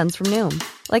personalized plans from Noom.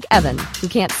 Like Evan, who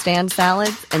can't stand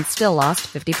salads and still lost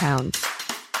 50 pounds.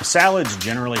 Salads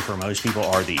generally for most people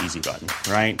are the easy button,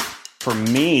 right? For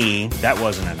me, that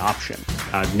wasn't an option.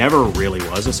 I never really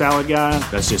was a salad guy.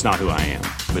 That's just not who I am.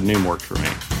 But Noom worked for me.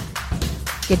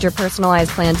 Get your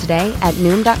personalized plan today at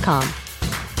Noom.com.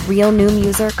 Real Noom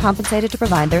user compensated to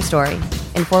provide their story.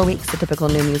 In 4 weeks, the typical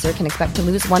Noom user can expect to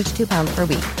lose 1 to 2 pounds per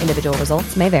week. Individual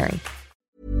results may vary.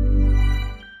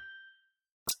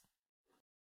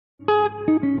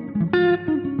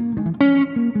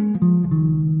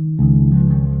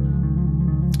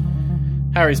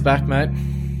 Harry's back, mate.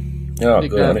 Oh,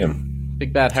 good on him.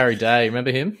 Big bad Harry Day.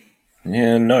 Remember him?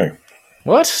 Yeah, no.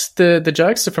 What? The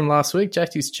jokester from last week,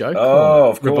 JT's joke. Oh,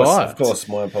 of course, revived. of course.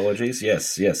 My apologies.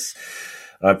 Yes.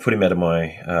 I put him out of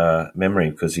my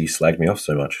memory because he slagged me off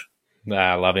so much.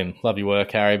 I love him. Love your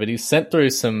work, Harry. But he's sent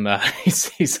through some.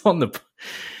 He's on the.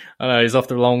 I know he's off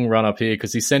the long run up here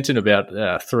because he sent in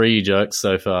about 3 jokes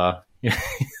so far in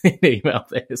email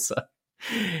there. So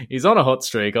he's on a hot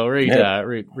streak. I'll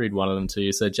read one of them to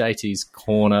you. So JT's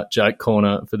joke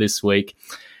corner for this week.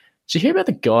 Did you hear about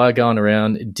the guy going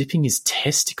around dipping his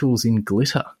testicles in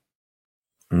glitter?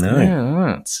 No.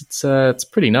 Yeah, it's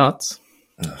pretty nuts.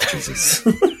 Oh, Jesus.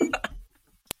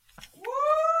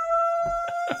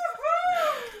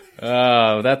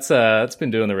 Oh, that's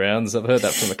been doing the rounds. I've heard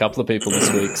that from a couple of people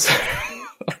this week. So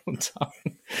well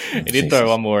done. He did throw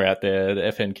one more out there, the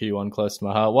FNQ one close to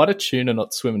my heart. Why do tuna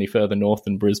not swim any further north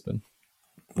than Brisbane?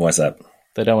 Why's that?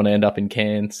 They don't want to end up in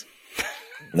Cairns.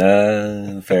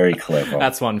 Very clever.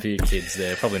 That's one for your kids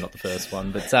there. Probably not the first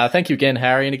one. But thank you again,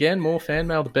 Harry. And again, more fan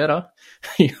mail, the better.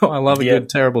 I love a good,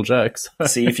 terrible joke. So.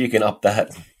 See if you can up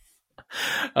that.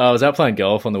 I was out playing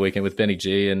golf on the weekend with Benny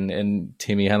G and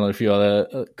Timmy Hanlon, a few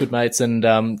other good mates,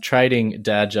 and trading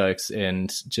dad jokes.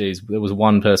 And, geez, there was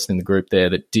one person in the group there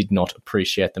that did not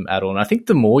appreciate them at all. And I think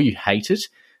the more you hate it,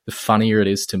 the funnier it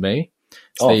is to me.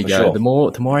 So there you go. Sure.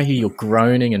 The more I hear you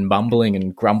groaning and mumbling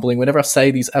and grumbling, whenever I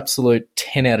say these absolute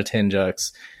 10 out of 10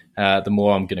 jokes, the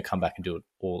more I'm going to come back and do it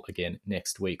all again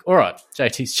next week. All right,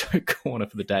 JT's joke corner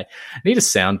for the day. I need a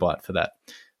soundbite for that.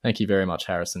 Thank you very much,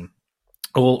 Harrison.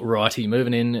 All righty,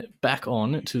 moving in back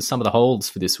on to some of the holds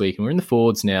for this week. And we're in the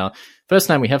forwards now. First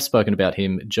name we have spoken about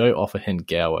him, Joe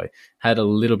Offahen-Gower. Had a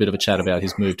little bit of a chat about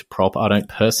his move to prop. I don't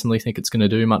personally think it's going to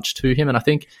do much to him. And I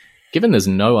think given there's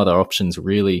no other options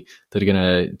really that are going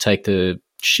to take the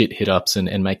shit hit-ups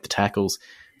and make the tackles,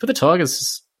 for the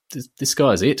Tigers, this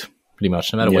guy's it, pretty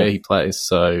much, no matter where he plays.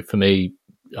 So for me,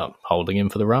 I'm holding him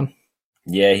for the run.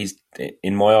 Yeah, he's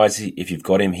in my eyes, if you've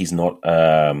got him, he's not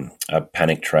a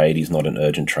panic trade. He's not an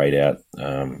urgent trade out.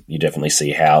 You definitely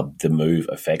see how the move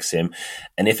affects him.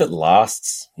 And if it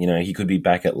lasts, he could be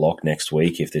back at lock next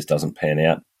week if this doesn't pan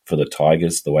out for the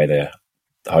Tigers the way they're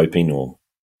hoping or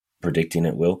predicting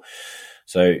it will.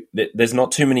 So there's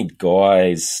not too many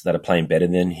guys that are playing better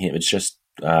than him. It's just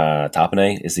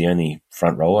Tapine is the only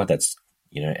front rower that's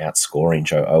outscoring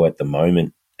Joe O at the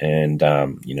moment. And,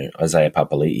 Isaiah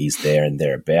Papali'i's there and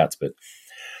thereabouts. But,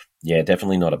 yeah,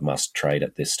 definitely not a must-trade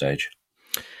at this stage.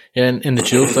 Yeah, and the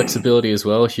dual flexibility as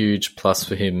well, huge plus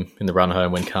for him in the run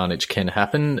home when carnage can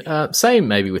happen. Same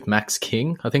maybe with Max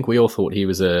King. I think we all thought he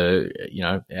was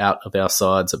out of our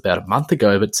sides about a month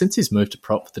ago. But since he's moved to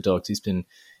prop for the Dogs, he's been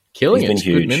killing it.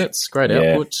 Good minutes, great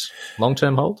output,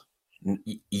 long-term hold.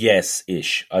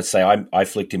 Yes-ish. I'd say I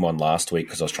flicked him on last week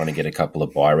because I was trying to get a couple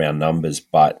of buy-round numbers.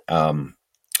 But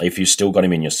if you've still got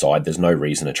him in your side, there's no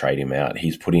reason to trade him out.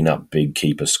 He's putting up big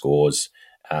keeper scores.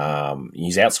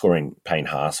 He's outscoring Payne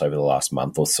Haas over the last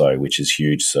month or so, which is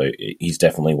huge. So he's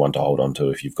definitely one to hold on to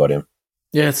if you've got him.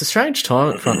 Yeah, it's a strange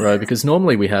time at front row because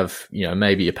normally we have,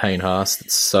 maybe a Payne Haas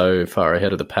that's so far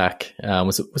ahead of the pack.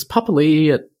 Was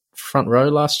Papali'i at front row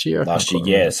last year? Last year,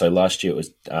 yeah. So last year it was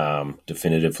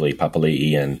definitively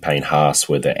Papali'i and Payne Haas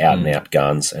were the out-and-out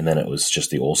guns, and then it was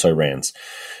just the also-rans.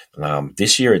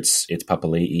 This year it's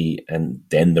Papali'i and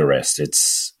then the rest.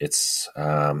 It's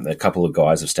a couple of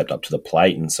guys have stepped up to the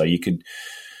plate, and so you could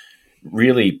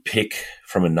really pick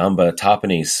from a number.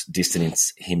 Tarpany's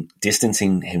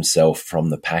distancing himself from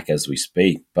the pack as we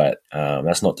speak, but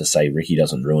that's not to say Ricky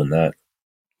doesn't ruin that.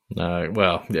 No,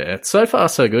 well, yeah, so far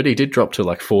so good. He did drop to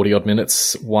like 40-odd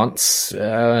minutes once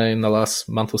in the last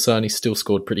month or so, and he still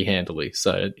scored pretty handily.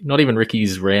 So not even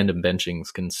Ricky's random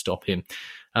benchings can stop him.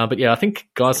 But yeah, I think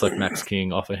guys like Max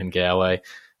King, Offahen-Gower,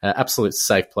 absolute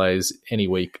safe plays any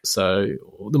week. So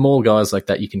the more guys like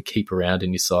that you can keep around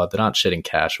in your side that aren't shedding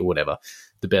cash or whatever,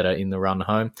 the better in the run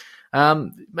home.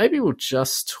 Maybe we'll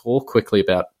just talk quickly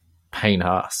about Payne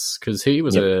Haas, because he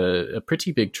was a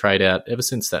pretty big trade out ever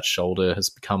since that shoulder has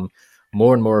become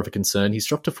more and more of a concern. He's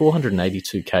dropped to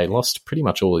 482k, lost pretty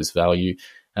much all his value.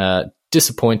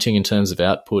 Disappointing in terms of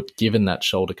output, given that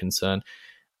shoulder concern.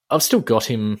 I've still got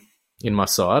him in my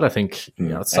side. I think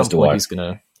at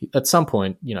some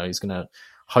point he's gonna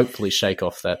hopefully shake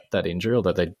off that injury,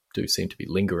 although they do seem to be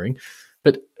lingering.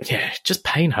 But yeah, just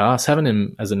Payne Haas, having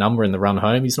him as a number in the run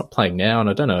home. He's not playing now, and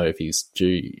I don't know if he's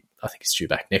due. I think he's due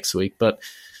back next week, but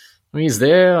when he's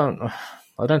there,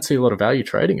 I don't see a lot of value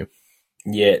trading him.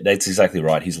 Yeah, that's exactly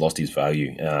right. He's lost his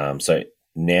value. So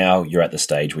now you're at the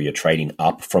stage where you're trading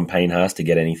up from Payne Haas to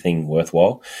get anything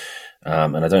worthwhile.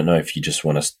 And I don't know if you just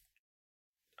want to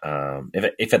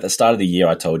If at the start of the year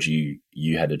I told you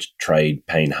you had to trade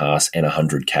Payne Haas and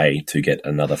 100K to get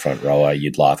another front rower,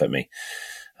 you'd laugh at me.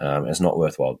 It's not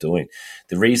worthwhile doing.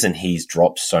 The reason he's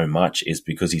dropped so much is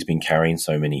because he's been carrying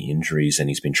so many injuries and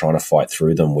he's been trying to fight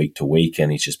through them week to week,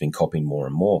 and he's just been copying more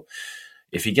and more.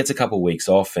 If he gets a couple of weeks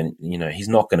off, and he's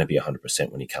not going to be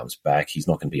 100% when he comes back. He's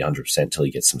not going to be 100% till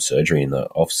he gets some surgery in the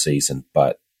off season.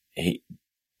 But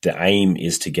the aim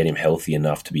is to get him healthy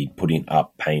enough to be putting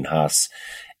up Payne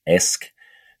Haas-esque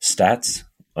stats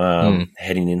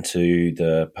heading into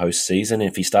the postseason.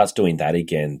 If he starts doing that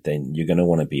again, then you're going to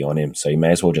want to be on him. So you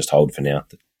may as well just hold for now.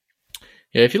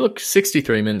 Yeah, if you look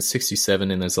 63 minutes,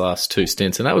 67 in those last two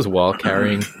stints, and that was while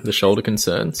carrying the shoulder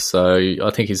concerns. So I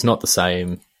think he's not the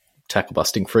same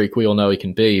tackle-busting freak we all know he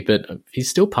can be, but he's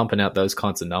still pumping out those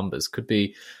kinds of numbers. Could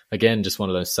be, again, just one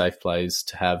of those safe plays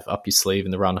to have up your sleeve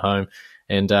in the run home.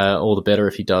 And all the better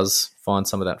if he does find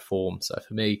some of that form. So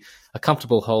for me, a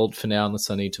comfortable hold for now, unless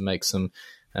I need to make some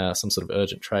sort of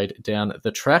urgent trade down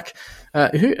the track.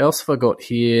 Who else have I got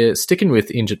here? Sticking with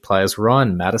injured players,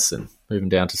 Ryan Madison, moving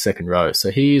down to second row.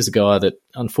 So he is a guy that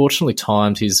unfortunately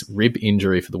timed his rib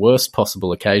injury for the worst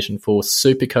possible occasion for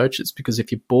super coaches, because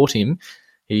if you bought him,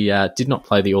 he did not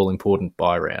play the all-important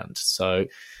bye round. So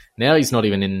now he's not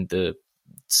even in the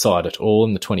side at all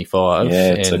in the 25.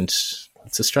 Yeah,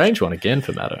 it's a strange one again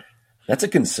for Maddo. That's a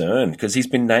concern because he's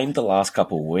been named the last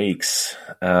couple of weeks,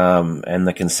 and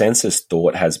the consensus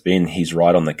thought has been he's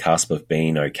right on the cusp of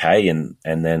being okay and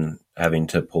then having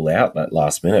to pull out that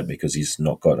last minute because he's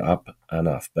not got up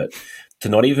enough. But to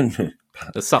not even...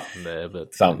 There's something there.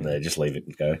 But something there, just leave it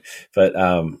and go. But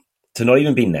to not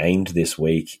even be named this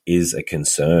week is a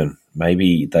concern.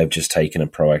 Maybe they've just taken a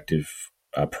proactive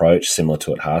approach similar to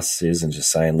what Haas is and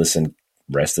just saying, listen,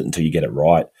 rest it until you get it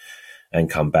right and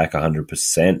come back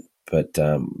 100%. But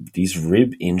these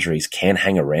rib injuries can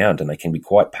hang around and they can be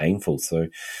quite painful. So,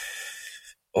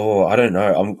 I don't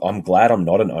know. I'm glad I'm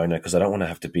not an owner because I don't want to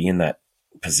have to be in that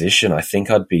position. I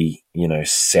think I'd be,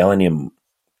 selling him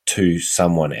to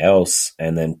someone else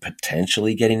and then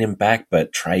potentially getting him back.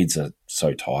 But trades are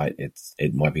so tight,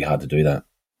 it might be hard to do that.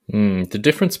 The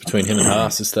difference between him and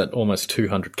Haas is that almost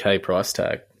 200K price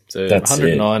tag. So that's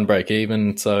 109 break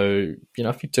even. So,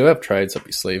 if you do have trades up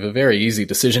your sleeve, a very easy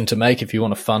decision to make if you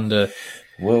want to fund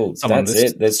someone that's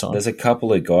it. There's a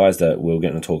couple of guys that we're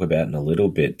going to talk about in a little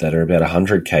bit that are about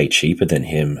 100K cheaper than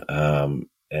him.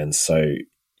 And so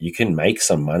you can make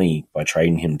some money by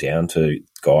trading him down to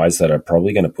guys that are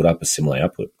probably going to put up a similar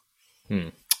output.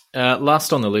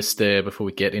 Last on the list there before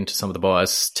we get into some of the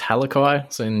buys,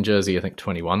 Talakai. So in jersey, I think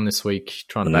 21 this week,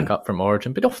 trying to back up from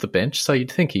Origin, but off the bench. So you'd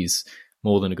think he's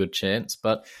more than a good chance.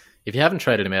 But if you haven't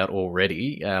traded him out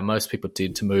already, most people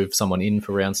did to move someone in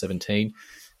for round 17.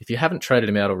 If you haven't traded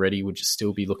him out already, would you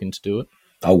still be looking to do it?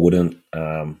 I wouldn't.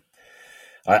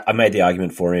 I made the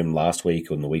argument for him last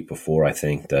week and the week before, I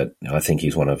think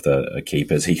he's one of the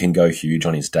keepers. He can go huge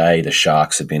on his day. The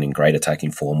Sharks have been in great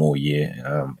attacking form all year.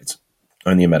 It's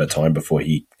only a matter of time before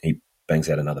he bangs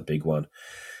out another big one.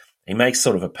 He makes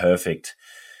sort of a perfect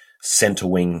centre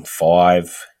wing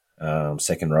 5,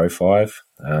 second row 5.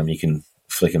 You can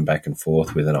flick him back and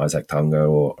forth with an Isaac Tungo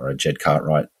or a Jed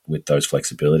Cartwright with those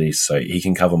flexibilities. So he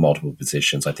can cover multiple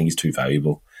positions. I think he's too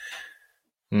valuable.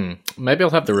 Maybe I'll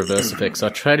have the reverse effect. So I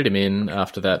traded him in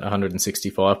after that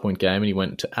 165-point game and he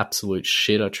went to absolute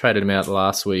shit. I traded him out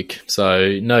last week.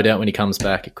 So no doubt when he comes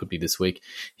back, it could be this week,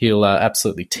 he'll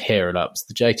absolutely tear it up. So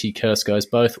the JT curse goes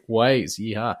both ways.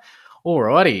 Yeah.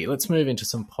 Alrighty, let's move into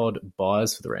some pod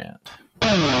buys for the round.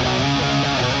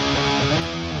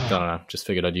 Don't know, just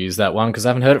figured I'd use that one because I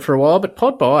haven't heard it for a while, but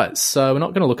pod buys. So we're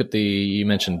not going to look at you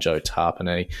mentioned Joe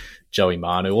Tarpanay, Joey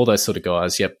Manu, all those sort of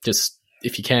guys. Yep, just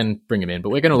if you can, bring them in. But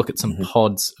we're going to look at some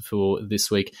pods for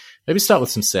this week. Maybe start with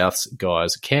some Souths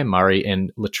guys. Cam Murray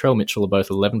and Latrell Mitchell are both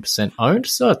 11% owned,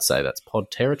 so I'd say that's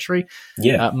pod territory.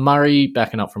 Yeah. Murray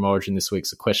backing up from Origin this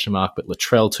week's a question mark, but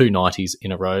Latrell 2 90s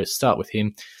in a row. Start with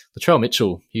him. Latrell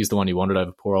Mitchell, he's the one you wanted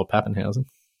over poor old Pappenhausen.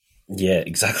 Yeah,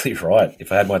 exactly right.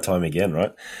 If I had my time again,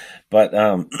 right? But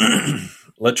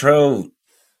Latrell,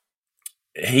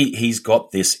 he's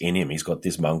got this in him. He's got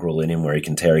this mongrel in him where he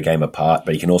can tear a game apart,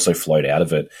 but he can also float out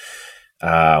of it.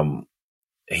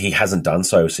 He hasn't done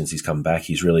so since he's come back.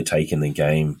 He's really taken the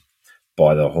game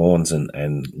by the horns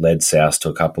and led South to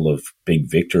a couple of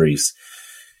big victories.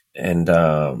 And,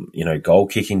 goal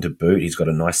kicking to boot. He's got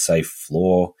a nice safe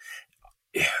floor.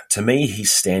 To me, he's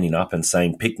standing up and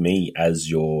saying, pick me as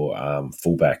your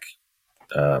fullback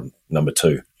number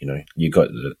 2. You got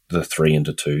the 3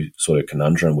 into 2 sort of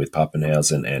conundrum with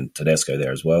Pappenhausen and Tedesco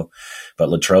there as well. But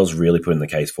Latrell's really putting the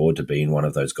case forward to being one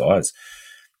of those guys.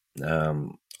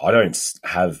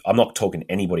 I'm not talking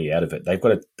anybody out of it. They've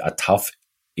got a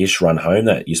tough-ish run home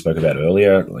that you spoke about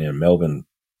earlier. Melbourne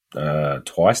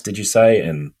twice, did you say,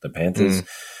 and the Panthers.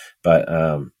 But,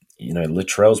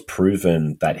 Latrell's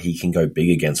proven that he can go big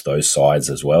against those sides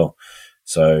as well.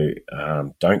 So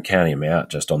don't count him out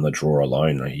just on the draw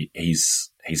alone. He's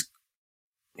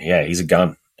a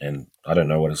gun, and I don't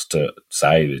know what else to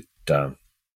say. But,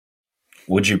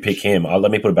 would you pick him?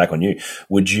 Let me put it back on you.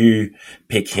 Would you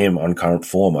pick him on current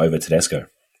form over Tedesco?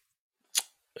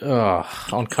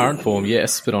 On current form,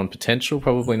 yes, but on potential,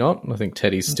 probably not. I think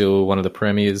Teddy's still one of the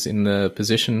premiers in the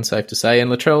position, safe to say.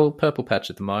 And Latrell, purple patch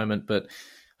at the moment, but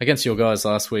against your guys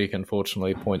last week,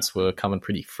 unfortunately, points were coming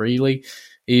pretty freely.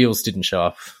 Eels didn't show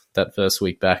up that first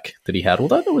week back that he had,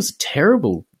 although that was a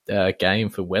terrible game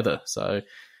for weather. So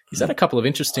he's had a couple of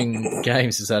interesting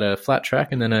games. He's had a flat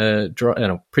track and then a dry,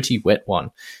 and a pretty wet one,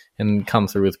 and come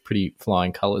through with pretty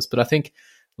flying colours. But I think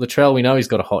Latrell, we know he's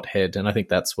got a hot head, and I think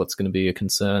that's what's going to be a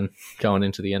concern going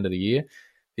into the end of the year.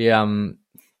 The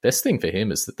best thing for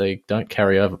him is that they don't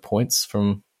carry over points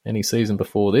from any season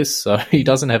before this, so he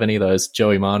doesn't have any of those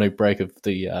Joey Manu break of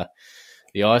the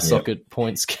eye socket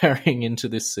points carrying into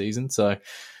this season. So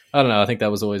I don't know. I think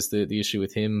that was always the issue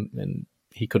with him, and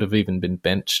he could have even been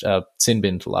benched,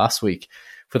 sin-binned last week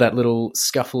for that little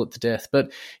scuffle at the death.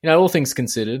 But, all things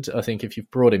considered, I think if you've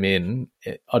brought him in,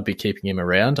 I'd be keeping him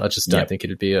around. I just don't think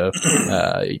it'd be a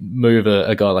move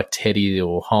a guy like Teddy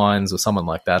or Hines or someone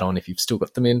like that on if you've still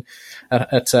got them in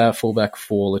at fullback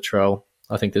for Latrell.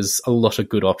 I think there's a lot of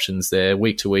good options there.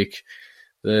 Week to week,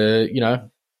 the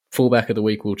fullback of the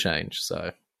week will change.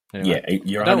 So, anyway,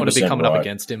 you're I don't want to be coming right up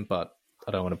against him, but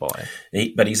I don't want to buy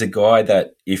him. But he's a guy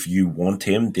that if you want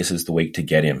him, this is the week to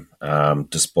get him.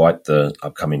 Despite the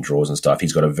upcoming draws and stuff,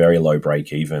 he's got a very low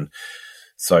break even.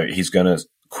 So he's going to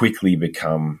quickly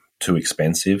become too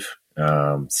expensive.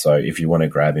 So if you want to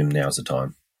grab him, now's the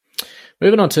time.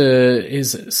 Moving on to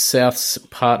his South's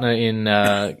partner in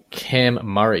Cam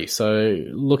Murray. So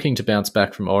looking to bounce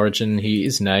back from Origin, he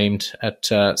is named at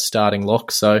starting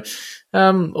lock. So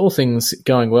all things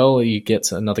going well, he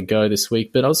gets another go this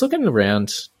week. But I was looking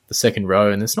around the second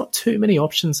row, and there's not too many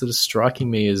options that are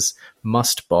striking me as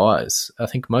must-buys. I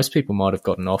think most people might have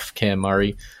gotten off Cam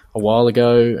Murray a while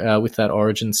ago with that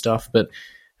Origin stuff. But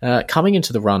coming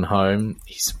into the run home,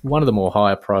 he's one of the more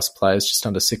higher-priced players, just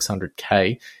under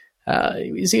 600K.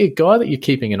 Is he a guy that you're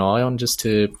keeping an eye on just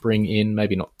to bring in,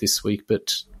 maybe not this week,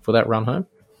 but for that run home?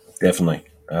 Definitely.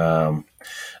 And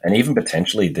even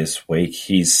potentially this week,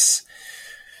 he's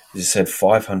had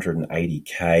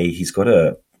 580K. He's got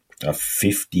a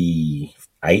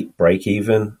 58 break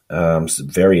even. So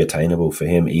very attainable for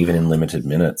him, even in limited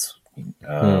minutes.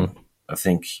 I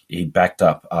think he backed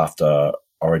up after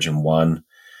Origin 1.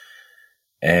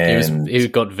 And he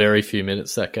got very few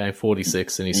minutes that game,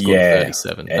 46, and he scored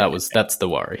 37. That's the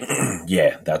worry.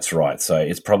 Yeah, that's right. So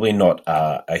it's probably not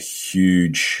a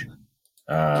huge,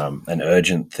 an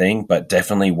urgent thing, but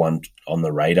definitely one on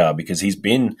the radar because he's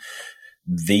been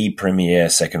the premier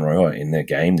second rower in the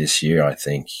game this year. I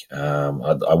think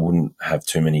I wouldn't have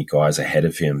too many guys ahead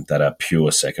of him that are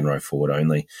pure second row forward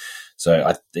only. So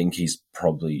I think he's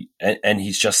probably – and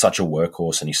he's just such a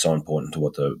workhorse and he's so important to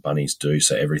what the Bunnies do,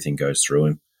 so everything goes through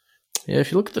him. Yeah,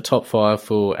 if you look at the top five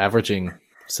for averaging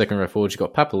second row forwards, you've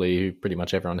got Papali, who pretty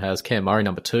much everyone has, Cam Murray,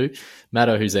 number 2,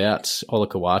 Maddo, who's out, Ola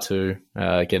Kawatu,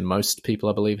 again, most people,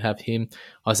 I believe, have him.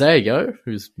 Isaiah Yeo,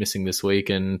 who's missing this week,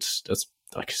 and that's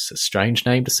like a strange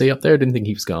name to see up there. I didn't think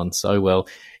he was going so well. And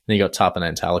then you got Tarpan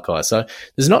and Talakai. So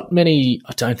there's not many,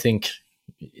 I don't think –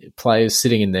 players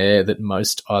sitting in there that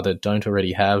most either don't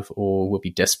already have or will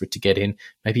be desperate to get in,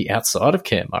 maybe outside of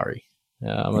Cam Murray.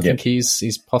 I think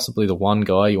he's possibly the one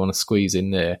guy you want to squeeze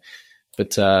in there.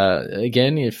 But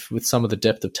again, if with some of the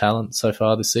depth of talent so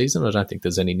far this season, I don't think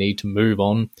there's any need to move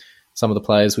on some of the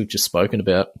players we've just spoken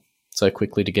about so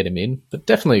quickly to get him in. But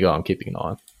definitely a guy I'm keeping an eye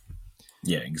on.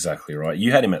 Yeah, exactly right.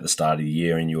 You had him at the start of the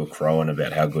year and you were crowing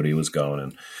about how good he was going.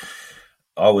 And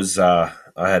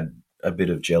I had a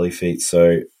bit of jelly feet,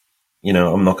 so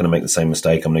I'm not going to make the same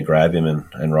mistake. I'm going to grab him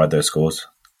and ride those scores.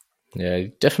 Yeah,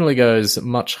 he definitely goes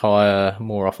much higher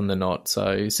more often than not.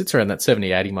 So he sits around that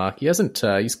 70-80 mark. He hasn't.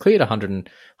 He's cleared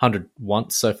 100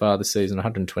 once so far this season,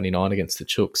 129 against the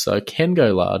Chooks. So can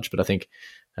go large, but I think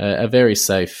a very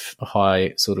safe,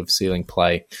 high sort of ceiling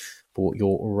play for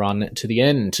your run to the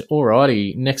end.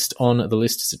 Alrighty, next on the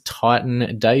list is a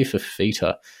Titan, Dave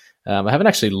Fifita. I haven't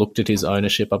actually looked at his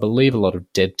ownership. I believe a lot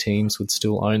of dead teams would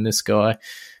still own this guy,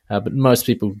 but most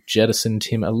people jettisoned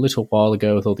him a little while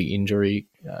ago with all the injury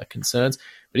concerns.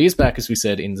 But he is back, as we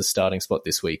said, in the starting spot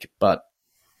this week. But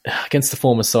against the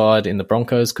former side in the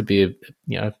Broncos could be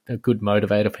a good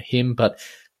motivator for him. But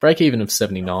break even of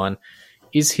 79,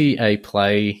 is he a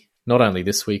play not only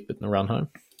this week but in the run home?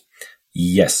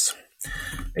 Yes.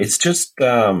 It's just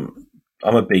I'm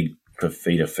a big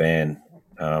Fifita fan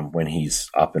when he's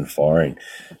up and firing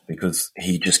because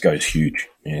he just goes huge.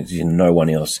 There's no one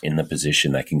else in the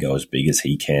position that can go as big as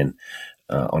he can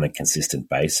on a consistent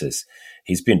basis.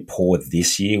 He's been poor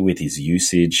this year with his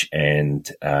usage and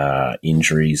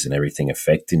injuries and everything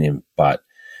affecting him. But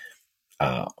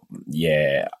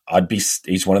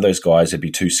he's one of those guys that'd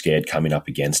be too scared coming up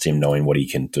against him, knowing what he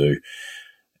can do.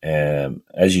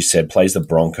 As you said, plays the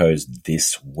Broncos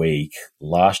this week.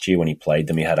 Last year when he played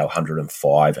them, he had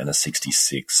 105 and a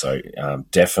 66. So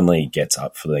definitely gets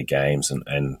up for the games,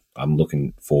 and I'm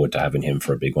looking forward to having him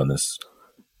for a big one this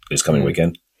coming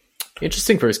weekend.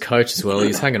 Interesting for his coach as well.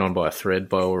 He's hanging on by a thread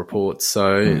by all reports.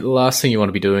 So the last thing you want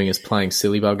to be doing is playing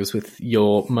silly buggers with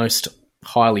your most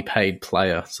highly paid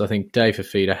player. So I think Dave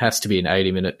Fifita has to be an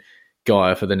 80-minute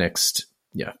guy for the next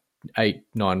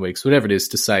 8-9 weeks, whatever it is,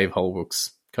 to save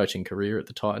Holbrook's coaching career at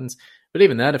the Titans. But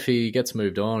even that, if he gets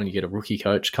moved on and you get a rookie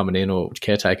coach coming in or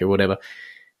caretaker or whatever,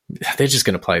 they're just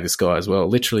going to play this guy as well.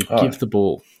 Literally, give the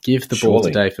ball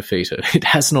to Dave Fifita. It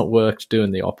has not worked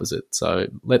doing the opposite. So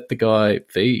let the guy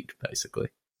feed, basically.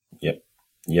 Yep.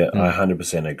 Yeah, I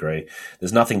 100% agree.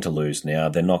 There's nothing to lose now.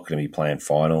 They're not going to be playing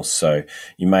finals, so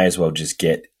you may as well just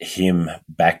get him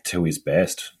back to his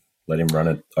best. Let him run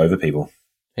it over people.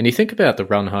 And you think about the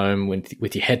run home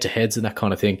with your head-to-heads and that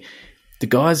kind of thing, the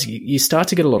guys, you start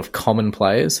to get a lot of common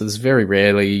players. So there's very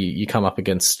rarely you come up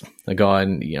against a guy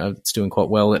and it's doing quite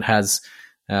well that has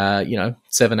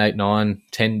 7, 8, 9,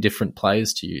 10 different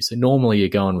players to use. So normally you're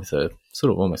going with a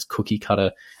sort of almost cookie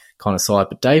cutter kind of side.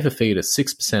 But Dave Fifita,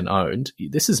 6% owned.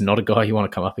 This is not a guy you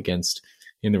want to come up against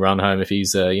in the run home if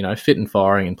he's fit and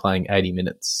firing and playing 80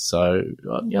 minutes. So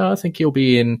I think he'll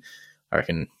be in, I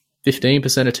reckon,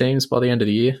 15% of teams by the end of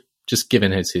the year. Just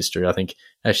given his history, I think,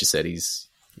 as you said, he's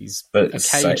a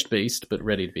caged beast, but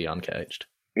ready to be uncaged.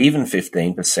 Even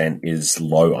 15% is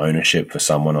low ownership for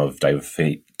someone of David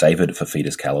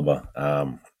Fifita's caliber.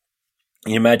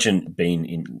 You imagine being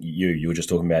in you were just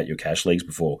talking about your cash leagues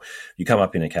before. You come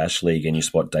up in a cash league and you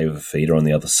spot David Fifita on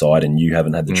the other side and you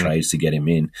haven't had the trades to get him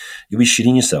in. You'll be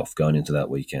shitting yourself going into that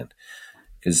weekend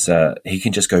because he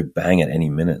can just go bang at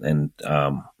any minute. And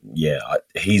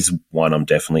he's one I'm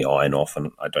definitely eyeing off,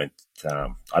 and I don't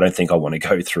think I want to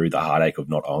go through the heartache of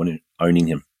not owning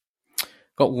him.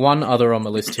 Got one other on my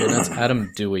list here, and that's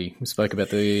Adam Dewey. We spoke about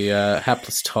the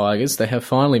hapless Tigers. They have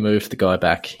finally moved the guy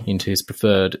back into his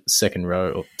preferred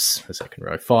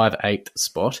 5/8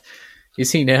 spot.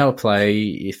 Is he now a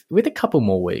play with a couple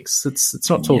more weeks? Let's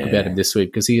not talk about him this week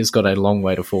because he has got a long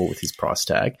way to fall with his price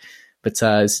tag. But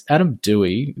is Adam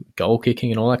Dewey, goal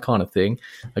kicking and all that kind of thing,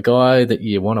 a guy that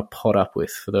you want to pot up with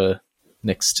for the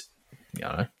next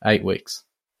 8 weeks?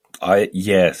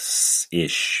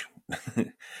 Yes-ish.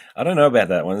 I don't know about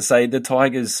that one. Say the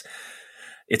Tigers,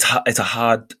 it's a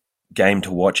hard game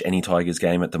to watch, any Tigers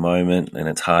game at the moment, and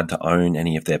it's hard to own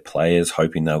any of their players,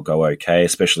 hoping they'll go okay,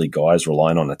 especially guys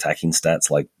relying on attacking stats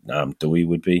like Dewey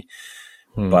would be.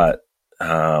 But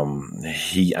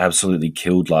he absolutely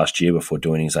killed last year before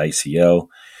doing his ACL.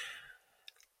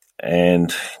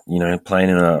 And, playing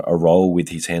in a role with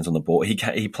his hands on the ball.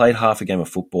 He played half a game of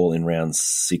football in round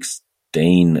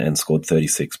 16 and scored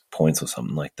 36 points or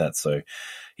something like that. So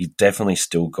he's definitely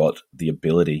still got the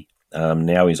ability.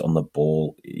 Now he's on the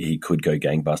ball. He could go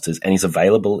gangbusters. And he's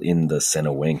available in the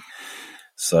center wing.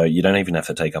 So you don't even have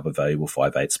to take up a valuable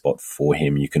 5/8 spot for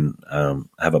him. You can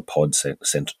have a pod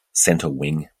center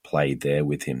wing play there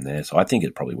with him there. So I think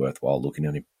it's probably worthwhile looking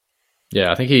at him.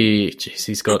 Yeah, I think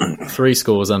he's got 3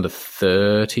 scores under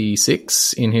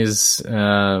 36 in his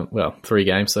 3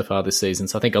 games so far this season.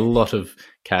 So I think a lot of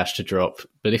cash to drop.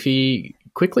 But if he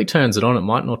quickly turns it on, it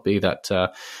might not be that.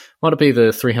 Might it be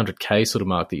the 300k sort of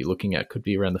mark that you're looking at? Could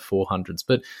be around the 400s.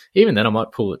 But even then, I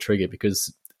might pull the trigger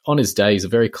because on his day, he's a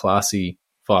very classy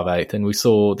 5/8, and we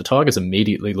saw the Tigers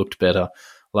immediately looked better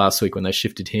last week when they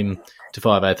shifted him to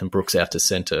 5/8 and Brooks out to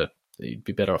centre. He'd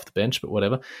be better off the bench, but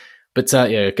whatever. But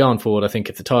going forward, I think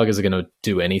if the Tigers are going to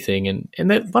do anything, and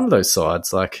they're one of those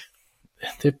sides, like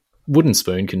they're wooden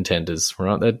spoon contenders,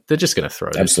 right? They're just going to throw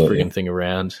this frigging thing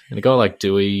around. And a guy like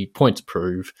Dewey, point to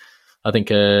prove, I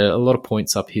think a lot of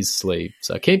points up his sleeve.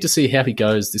 So keen to see how he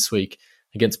goes this week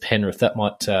against Penrith. That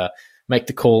might make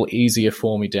the call easier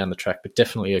for me down the track, but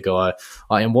definitely a guy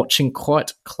I am watching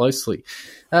quite closely.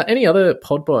 Any other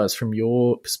pod buyers from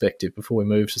your perspective before we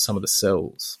move to some of the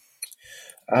sells?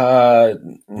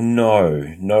 No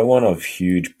one of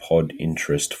huge pod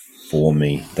interest for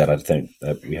me that I think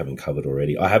that we haven't covered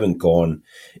already. I haven't gone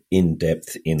in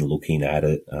depth in looking at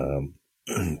it,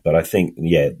 but I think,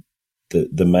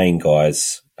 the main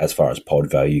guys, as far as pod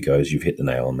value goes, you've hit the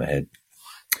nail on the head.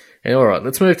 Yeah, all right,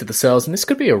 let's move to the sells. And this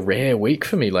could be a rare week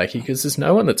for me, Lakey, because there's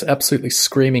no one that's absolutely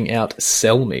screaming out,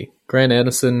 sell me. Grant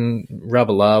Anderson,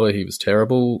 Ravalawa, he was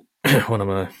terrible. One of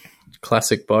my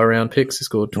classic buy-round picks. He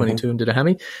scored 22 and did a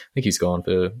hammy. I think he's gone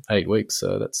for 8 weeks,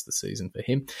 so that's the season for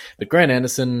him. But Grant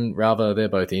Anderson, Rava, they're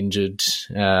both injured.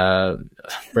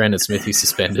 Brandon Smith, he's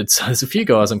suspended. So there's a few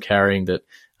guys I'm carrying that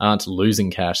aren't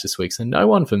losing cash this week. So no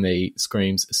one for me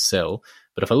screams sell.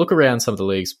 But if I look around some of the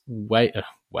leagues,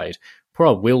 poor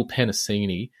old Will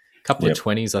Penasini, a couple of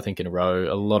 20s, I think, in a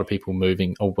row. A lot of people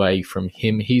moving away from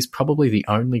him. He's probably the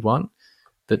only one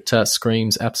that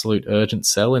screams absolute urgent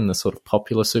sell in the sort of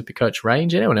popular Supercoach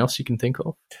range. Anyone else you can think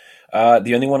of?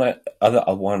 The only other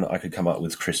one I could come up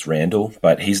with is Chris Randall,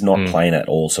 but he's not playing at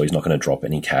all, so he's not going to drop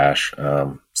any cash.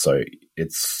 So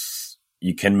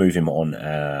you can move him on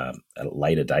at a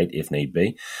later date if need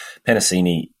be.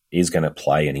 Penasini is going to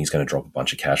play and he's going to drop a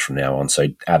bunch of cash from now on. So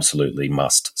absolutely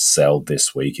must sell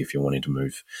this week if you're wanting to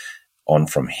move on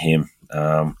from him.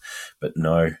 But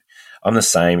no, I'm the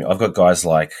same. I've got guys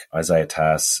like Isaiah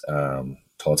Tass,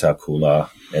 Tolotau Kula,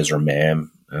 Ezra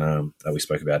Mam, that we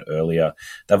spoke about earlier.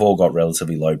 They've all got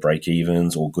relatively low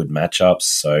break-evens or good matchups.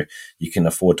 So you can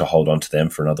afford to hold on to them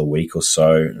for another week or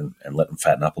so and let them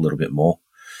fatten up a little bit more.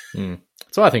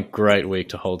 So I think great week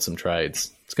to hold some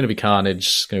trades. It's going to be carnage.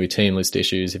 It's going to be team list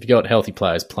issues. If you've got healthy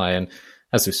players playing,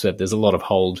 as we've said, there's a lot of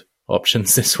hold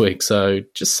options this week. So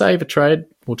just save a trade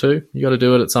or two. You got to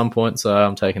do it at some point. So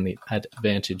I'm taking the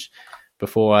advantage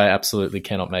before I absolutely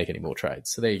cannot make any more trades.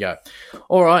 So there you go.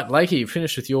 All right, Lakey, you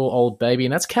finished with your old baby,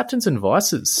 and that's captains and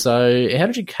vices. So how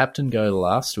did your captain go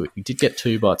last week? You did get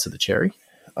 2 bites of the cherry.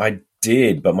 I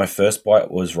did, but my first bite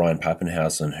was Ryan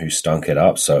Pappenhausen, who stunk it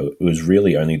up. So it was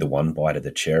really only the 1 bite of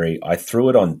the cherry. I threw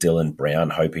it on Dylan Brown,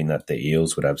 hoping that the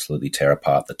Eels would absolutely tear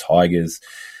apart the Tigers.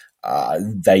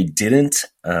 They didn't,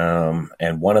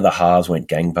 and one of the halves went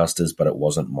gangbusters, but it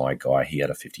wasn't my guy. He had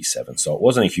a 57, so it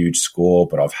wasn't a huge score,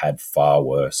 but I've had far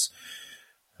worse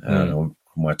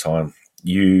my time.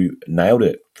 You nailed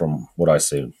it from what I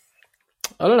see.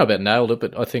 I don't know about nailed it,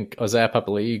 but I think Isaiah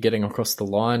Papali'i getting across the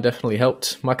line definitely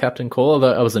helped my captain call,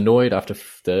 although I was annoyed after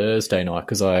Thursday night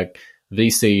because I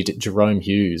VC'd Jerome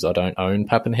Hughes. I don't own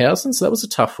Pappenhausen, so that was a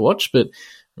tough watch, but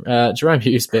Jerome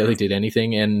Hughes barely did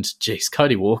anything, and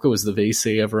Cody Walker was the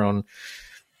VC everyone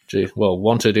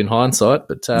wanted in hindsight.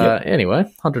 But anyway,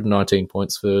 119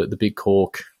 points for the big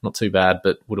cork. Not too bad,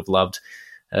 but would have loved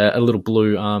a little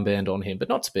blue armband on him, but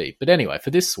not to be. But anyway, for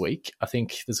this week, I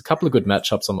think there's a couple of good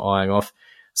matchups I'm eyeing off.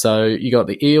 So you got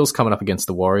the Eels coming up against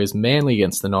the Warriors, Manly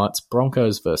against the Knights,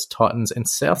 Broncos versus Titans, and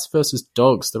Souths versus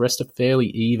Dogs. The rest are fairly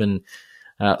even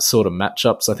sort of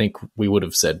matchups. I think we would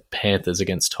have said Panthers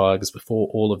against Tigers before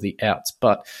all of the outs.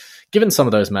 But given some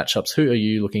of those matchups, who are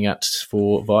you looking at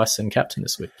for vice and captain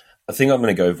this week? I think I'm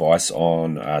going to go vice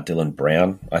on Dylan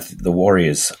Brown. The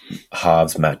Warriors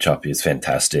halves matchup is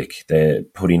fantastic. They're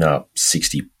putting up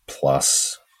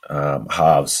 60-plus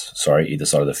halves. Either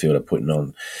side of the field are putting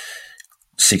on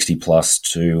 60-plus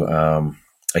to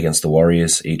against the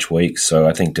Warriors each week. So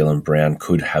I think Dylan Brown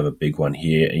could have a big one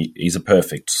here. He's a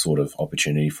perfect sort of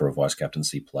opportunity for a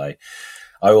vice-captaincy play.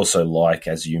 I also like,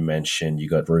 as you mentioned, you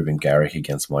got Ruben Garrick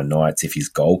against my Knights. If he's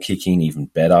goal-kicking, even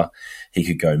better. He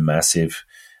could go massive.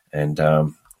 And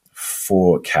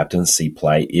for captaincy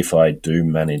play, if I do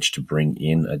manage to bring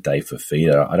in a Dave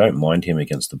Fafita, I don't mind him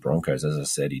against the Broncos. As I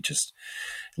said, he just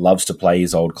loves to play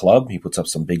his old club. He puts up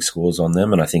some big scores on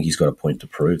them, and I think he's got a point to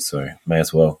prove, so may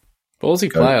as well. Ballsy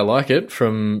play, I like it.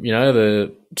 From,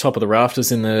 the top of the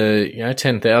rafters in the,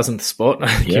 10,000th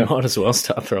spot, you might as well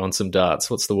start throwing some darts.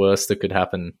 What's the worst that could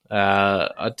happen?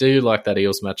 I do like that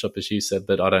Eels matchup, as you said,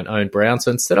 but I don't own Brown,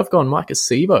 so instead I've gone Mike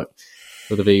Acevo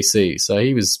for the VC. So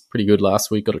he was pretty good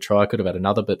last week, got a try, could have had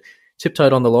another, but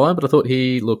tiptoed on the line, but I thought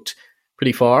he looked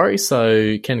pretty fiery,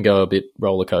 so can go a bit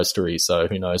roller coastery, so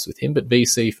who knows with him, but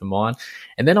VC for mine.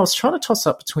 And then I was trying to toss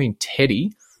up between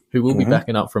Teddy, who will be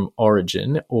backing up from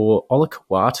Origin, or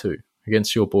Olakau'atu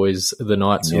against your boys, the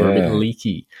Knights, who are a bit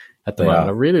leaky at the moment.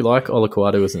 I really like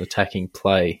Olakau'atu as an attacking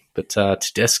play, but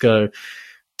Tedesco,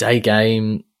 day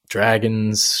game,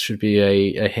 Dragons should be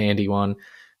a handy one.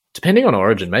 Depending on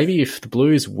Origin, maybe if the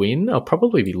Blues win, I'll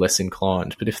probably be less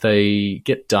inclined. But if they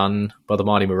get done by the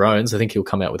mighty Maroons, I think he'll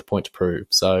come out with a point to prove.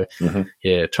 So, trying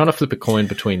to flip a coin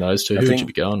between those two. Who would you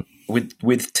be going?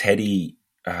 With Teddy,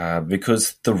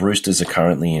 because the Roosters are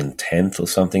currently in 10th or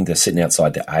something. They're sitting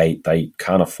outside the 8. They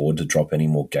can't afford to drop any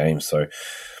more games. So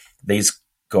these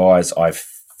guys, I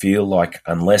feel like,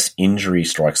 unless injury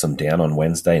strikes them down on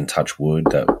Wednesday, and touch wood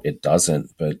that it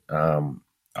doesn't, but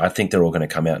I think they're all going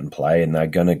to come out and play, and they're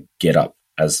going to get up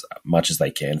as much as they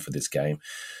can for this game.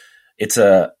 It's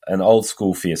an old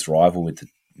school fierce rival with the,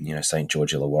 St.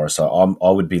 George Illawarra. So I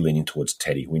would be leaning towards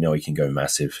Teddy. We know he can go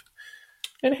massive.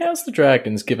 And how's the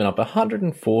Dragons given up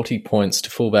 140 points to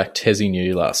fullback Tezzy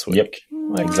New last week?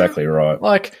 Yep, exactly right.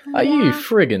 Like, are you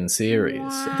friggin'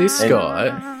 serious? This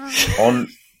guy...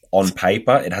 On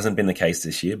paper, it hasn't been the case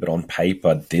this year, but on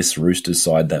paper, this Roosters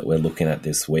side that we're looking at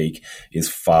this week is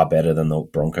far better than the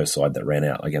Broncos side that ran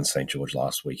out against St. George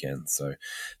last weekend. So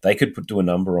they could do a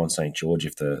number on St. George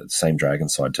if the same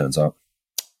Dragons side turns up.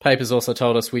 Papers also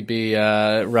told us we'd be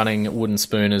running wooden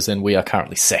spooners, and we are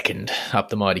currently second up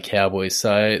the mighty Cowboys. So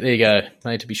there you go,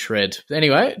 made to be shred.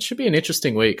 Anyway, it should be an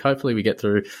interesting week. Hopefully we get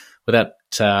through without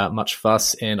much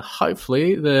fuss, and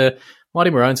hopefully the Mighty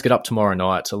Maroons get up tomorrow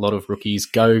night. A lot of rookies.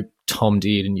 Go Tom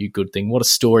Deard, a new good thing. What a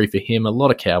story for him. A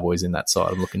lot of Cowboys in that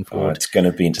side. I'm looking forward. It's going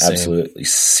to be an absolutely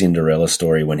Cinderella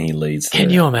story when he leads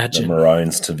the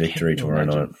Maroons to victory tomorrow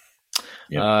night.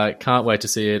 Yep. Can't wait to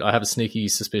see it. I have a sneaky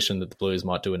suspicion that the Blues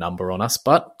might do a number on us.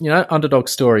 But, underdog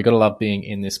story. Got to love being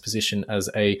in this position as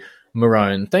a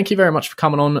Maroon. Thank you very much for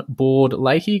coming on board,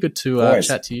 Lakey. Good to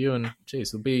chat to you. And, geez,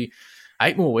 it'll be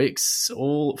 8 more weeks,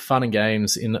 all fun and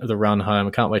games in the run home.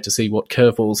 I can't wait to see what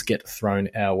curveballs get thrown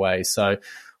our way. So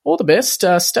all the best.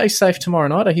 Stay safe tomorrow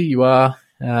night. I hear you are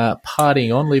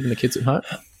partying on, leaving the kids at home.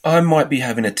 I might be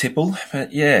having a tipple,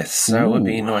 but yes, so it would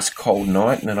be a nice cold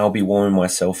night, and then I'll be warming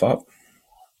myself up.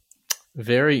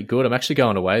 Very good. I'm actually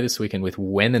going away this weekend with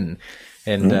Wennon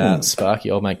and Sparky,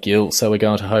 old mate Gil. So we're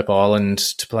going to Hope Island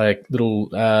to play a little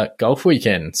golf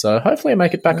weekend. So hopefully I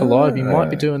make it back alive. You might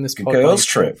be doing this girls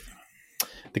trip.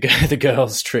 The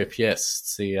girls trip, yes.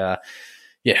 It's the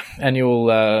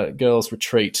annual girls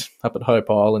retreat up at Hope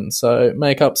Island. So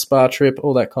makeup, spa trip,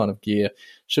 all that kind of gear.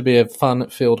 Should be a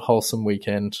fun-filled, wholesome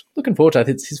weekend. Looking forward to it.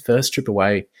 It's his first trip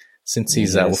away since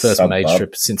he's first major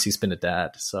trip since he's been a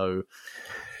dad. So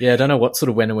yeah, I don't know what sort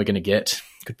of Wennon we're going to get.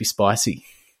 Could be spicy.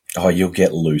 Oh, you'll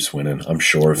get loose Wennon. I'm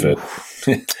sure of it.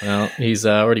 Well, he's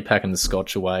already packing the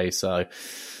scotch away, so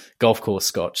golf course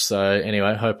scotch. So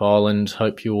anyway, Hope Island,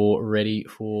 hope you're ready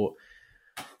for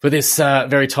this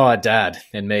very tired dad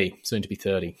and me, soon to be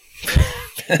 30.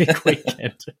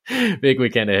 Big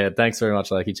weekend ahead. Thanks very much,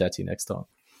 Lakey. Chat to you next time.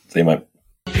 See you, mate.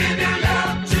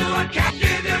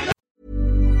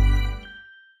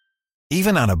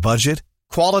 Even on a budget,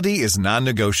 quality is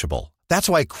non-negotiable. That's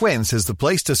why Quince is the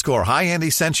place to score high-end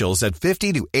essentials at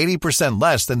 50 to 80%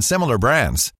 less than similar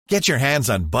brands. Get your hands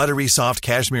on buttery soft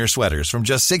cashmere sweaters from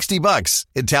just $60,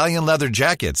 Italian leather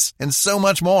jackets, and so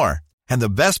much more. And the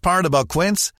best part about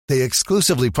Quince, they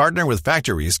exclusively partner with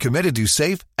factories committed to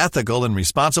safe, ethical, and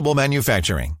responsible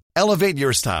manufacturing. Elevate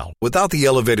your style without the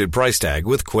elevated price tag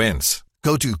with Quince.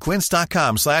 Go to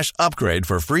quince.com/upgrade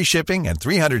for free shipping and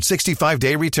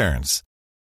 365-day returns.